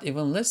not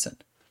even listen,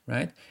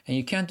 right? And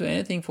you can't do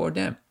anything for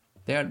them.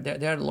 They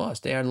are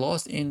lost. They are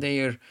lost in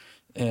their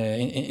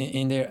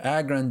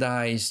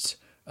aggrandized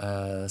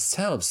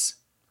selves.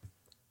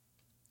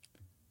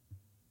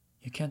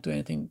 You can't do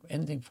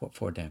anything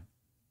for them,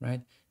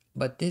 right?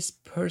 But this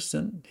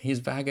person, he's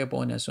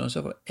vagabond and so on and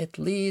so forth, at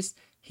least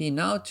he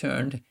now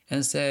turned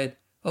and said,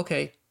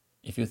 okay,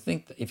 if you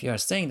are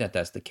saying that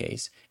that's the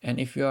case, and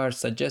if you are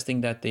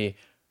suggesting that the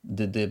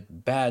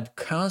bad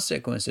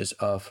consequences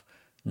of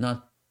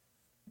not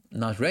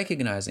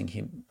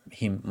recognizing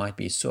him might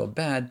be so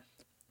bad,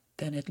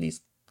 then at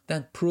least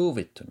prove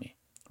it to me,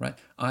 right?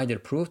 Either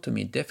prove to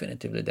me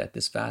definitively that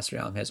this vast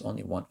realm has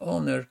only one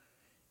owner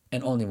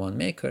and only one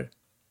maker,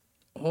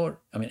 or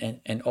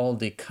and all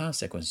the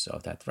consequences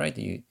of that, right?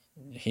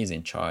 He's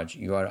in charge,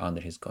 you are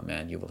under his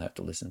command, you will have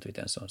to listen to it,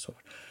 and so on and so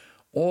forth.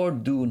 Or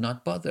do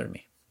not bother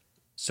me.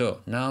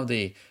 So now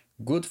the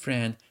good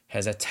friend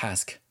has a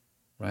task,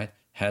 right?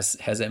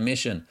 Has a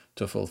mission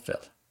to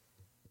fulfill.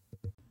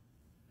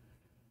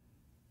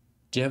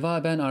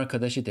 Cevaben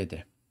arkadaşı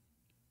dedi.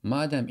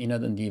 Madem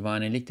inadın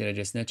divanelik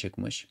derecesine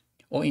çıkmış,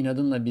 o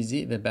inadınla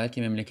bizi ve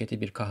belki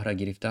memleketi bir kahra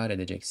giriftar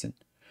edeceksin.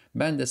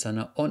 Ben de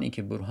sana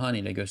 12 burhan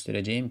ile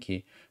göstereceğim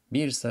ki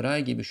bir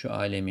saray gibi şu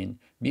alemin,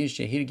 bir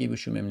şehir gibi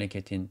şu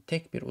memleketin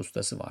tek bir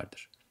ustası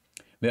vardır.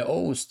 Ve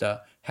o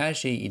usta her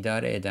şeyi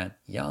idare eden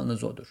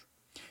yalnız odur.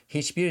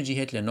 Hiçbir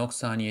cihetle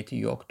noksaniyeti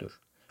yoktur.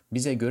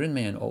 Bize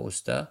görünmeyen o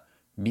usta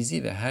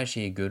bizi ve her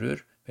şeyi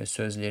görür ve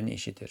sözlerini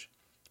işitir.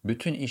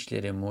 Bütün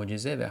işleri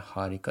mucize ve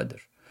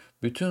harikadır.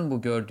 Bütün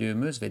bu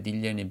gördüğümüz ve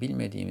dillerini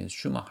bilmediğimiz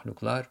şu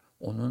mahluklar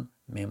onun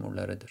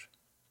memurlarıdır.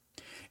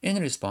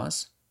 In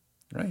response,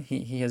 right,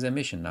 he has a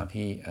mission now.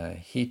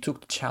 He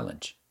took the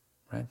challenge,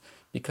 right?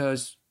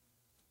 Because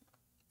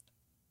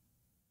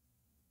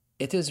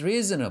it is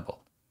reasonable,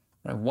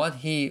 right? What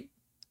he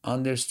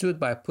understood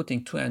by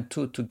putting two and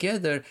two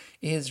together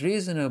is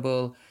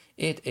reasonable.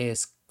 It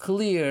is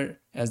clear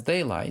as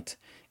daylight,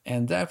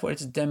 and therefore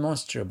it's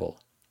demonstrable,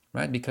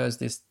 right? Because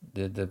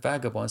the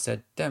vagabond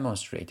said,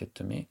 demonstrate it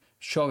to me,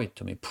 show it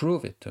to me,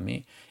 prove it to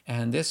me.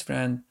 And this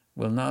friend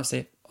will now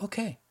say,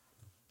 okay,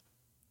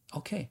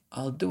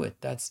 I'll do it.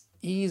 That's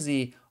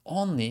easy.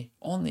 Only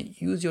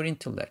use your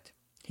intellect.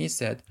 He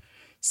said,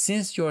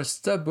 since your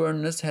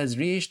stubbornness has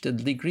reached the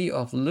degree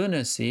of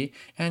lunacy,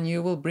 and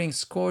you will bring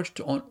scourge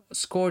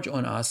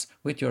on us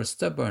with your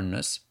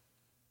stubbornness,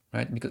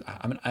 right? Because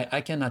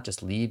I cannot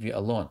just leave you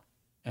alone,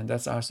 and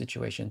that's our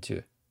situation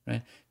too,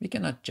 right? We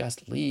cannot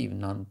just leave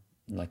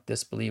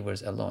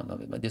disbelievers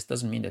alone. But this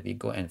doesn't mean that we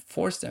go and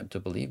force them to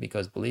believe,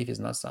 because belief is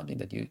not something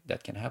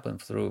that can happen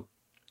through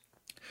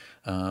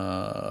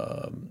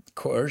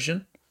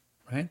coercion,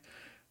 right?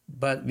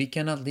 But we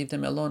cannot leave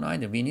them alone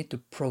either. We need to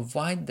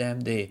provide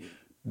them the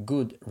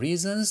good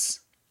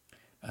reasons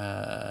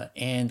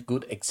and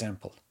good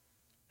example.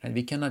 And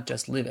we cannot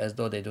just live as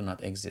though they do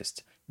not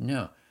exist.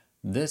 No,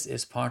 this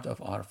is part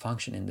of our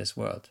function in this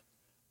world.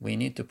 We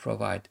need to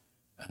provide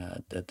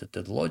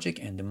the logic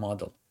and the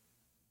model,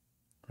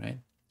 right?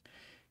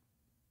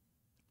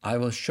 I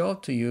will show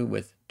to you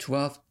with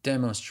 12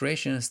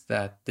 demonstrations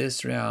that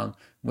this realm,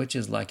 which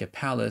is like a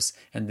palace,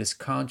 and this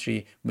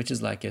country, which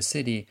is like a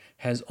city,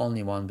 has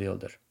only one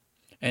builder.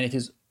 And it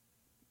is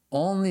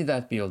only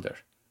that builder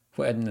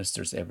who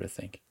administers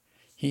everything.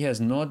 He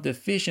has no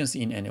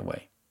deficiency in any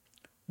way.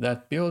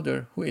 That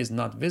builder, who is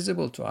not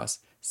visible to us,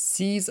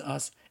 sees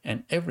us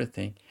and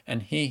everything,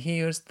 and he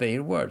hears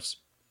their words.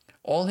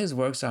 All his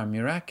works are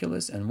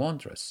miraculous and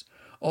wondrous.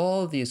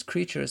 All these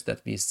creatures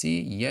that we see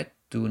yet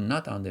do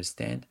not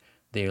understand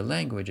their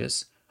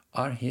languages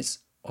are his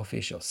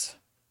officials.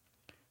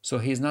 So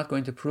he is not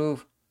going to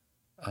prove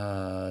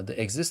the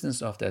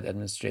existence of that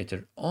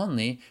administrator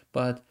only,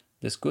 but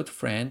this good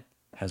friend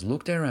has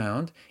looked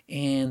around,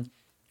 and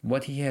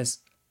what he has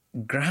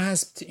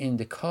grasped in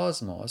the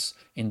cosmos,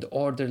 in the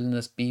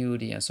orderliness,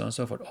 beauty, and so on and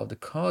so forth of the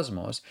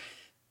cosmos,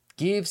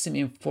 gives him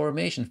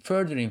information,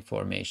 further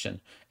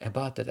information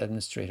about that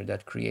administrator,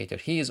 that creator.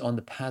 He is on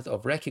the path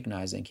of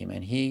recognizing him,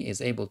 and he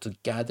is able to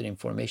gather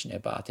information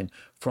about him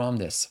from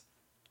this,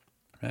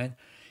 right?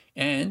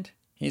 And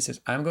he says,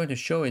 I'm going to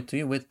show it to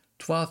you with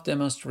 12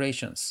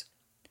 demonstrations.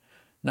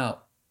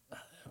 Now,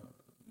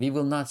 we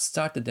will not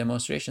start the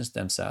demonstrations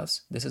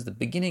themselves. This is the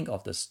beginning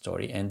of the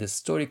story, and the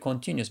story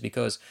continues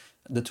because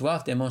the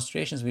 12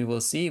 demonstrations we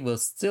will see will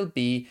still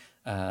be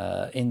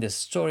in the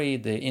story,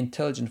 the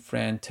intelligent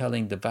friend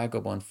telling the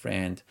vagabond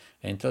friend,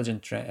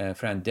 intelligent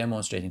friend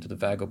demonstrating to the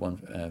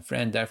vagabond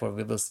friend. Therefore,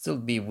 we will still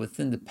be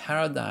within the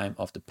paradigm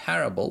of the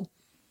parable,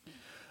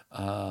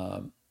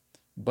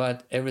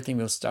 but everything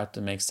will start to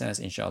make sense,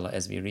 inshallah,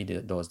 as we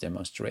read those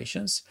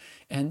demonstrations.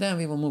 And then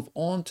we will move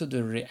on to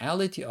the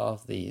reality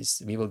of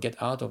these. We will get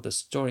out of the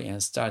story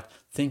and start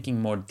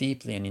thinking more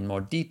deeply and in more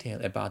detail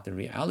about the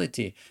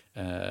reality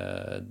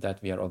that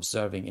we are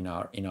observing in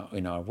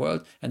our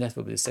world. And that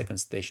will be the second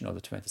station of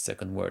the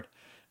 22nd word,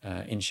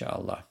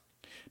 inshallah.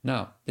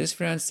 Now, this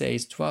friend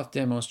says 12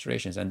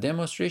 demonstrations, and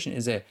demonstration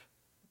is a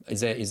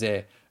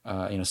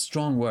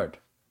strong word.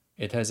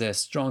 It has a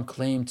strong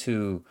claim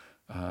to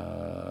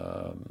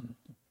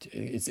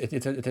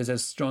it has a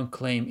strong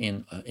claim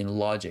in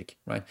logic,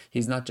 right?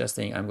 He's not just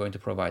saying I'm going to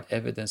provide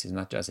evidence. He's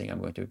not just saying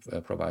I'm going to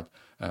provide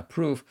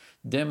proof.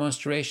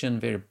 Demonstration,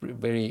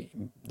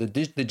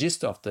 the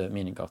gist of the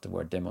meaning of the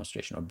word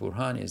demonstration or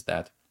burhan is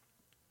that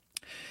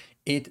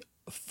it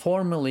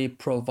formally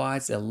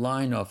provides a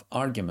line of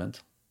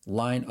argument,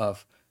 line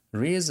of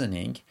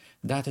reasoning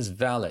that is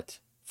valid,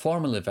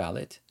 formally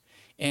valid,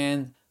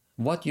 and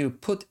what you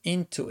put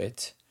into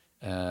it.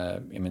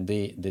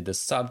 The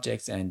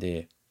subjects and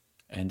the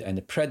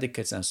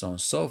predicates and so on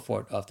and so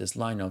forth of this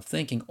line of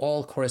thinking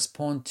all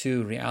correspond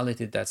to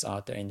reality that's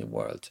out there in the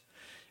world,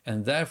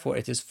 and therefore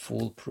it is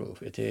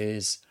foolproof. It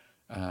is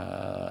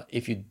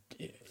if you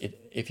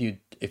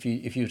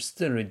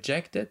still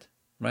reject it,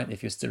 right?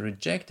 If you still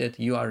reject it,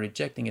 you are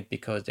rejecting it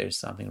because there is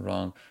something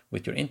wrong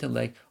with your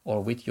intellect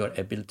or with your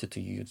ability to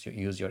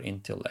use your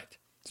intellect.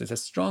 So it's a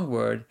strong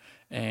word,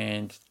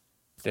 and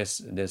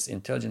this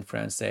intelligent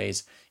friend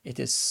says, it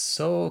is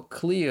so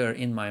clear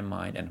in my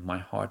mind and my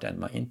heart and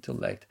my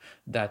intellect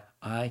that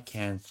I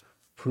can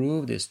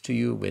prove this to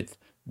you with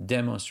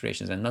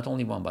demonstrations, and not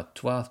only one, but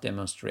 12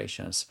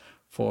 demonstrations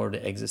for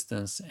the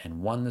existence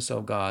and oneness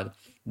of God,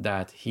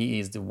 that he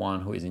is the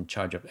one who is in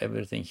charge of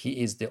everything.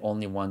 He is the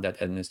only one that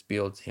has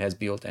built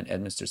and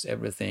administers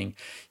everything.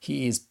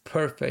 He is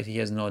perfect. He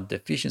has no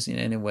deficiency in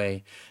any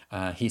way.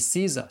 He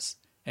sees us,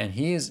 and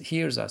he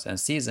hears us and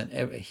sees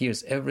and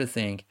hears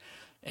everything.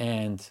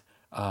 And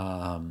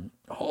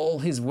all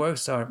his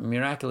works are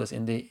miraculous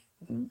in the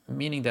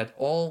meaning that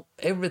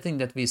everything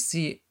that we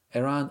see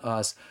around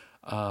us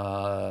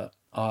are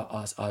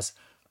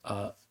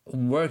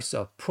works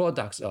of,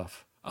 products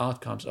of,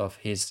 outcomes of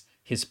his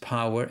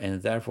power,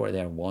 and therefore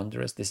they are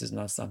wondrous. This is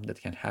not something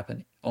that can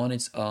happen on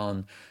its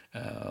own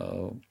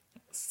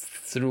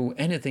through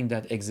anything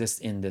that exists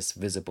in this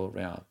visible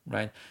realm,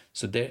 right?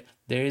 So there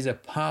is a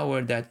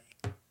power that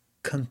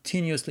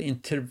continuously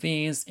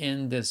intervenes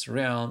in this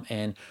realm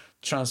and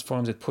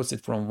transforms it, puts it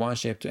from one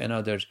shape to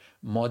another,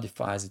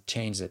 modifies it,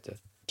 changes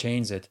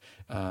it,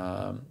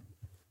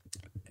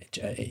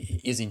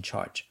 is in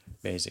charge,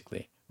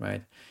 basically,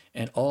 right?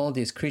 And all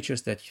these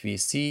creatures that we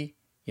see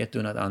yet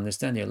do not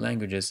understand their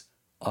languages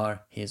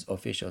are his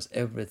officials.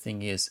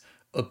 Everything is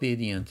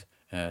obedient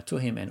to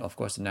him, and of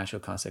course the natural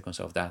consequence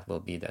of that will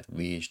be that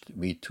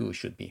we too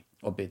should be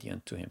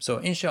obedient to him. So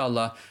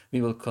inshallah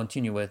we will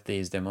continue with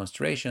these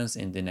demonstrations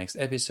in the next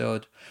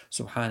episode.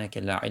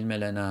 Subhanaka la ilma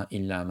lana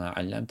illa ma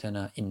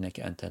 'allamtana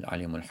innaka antal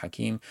alimul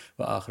hakim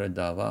wa akhir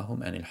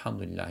da'wahum anil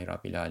hamdulillahi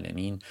rabbil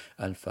alamin.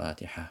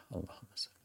 Al-Fatiha. Allahumma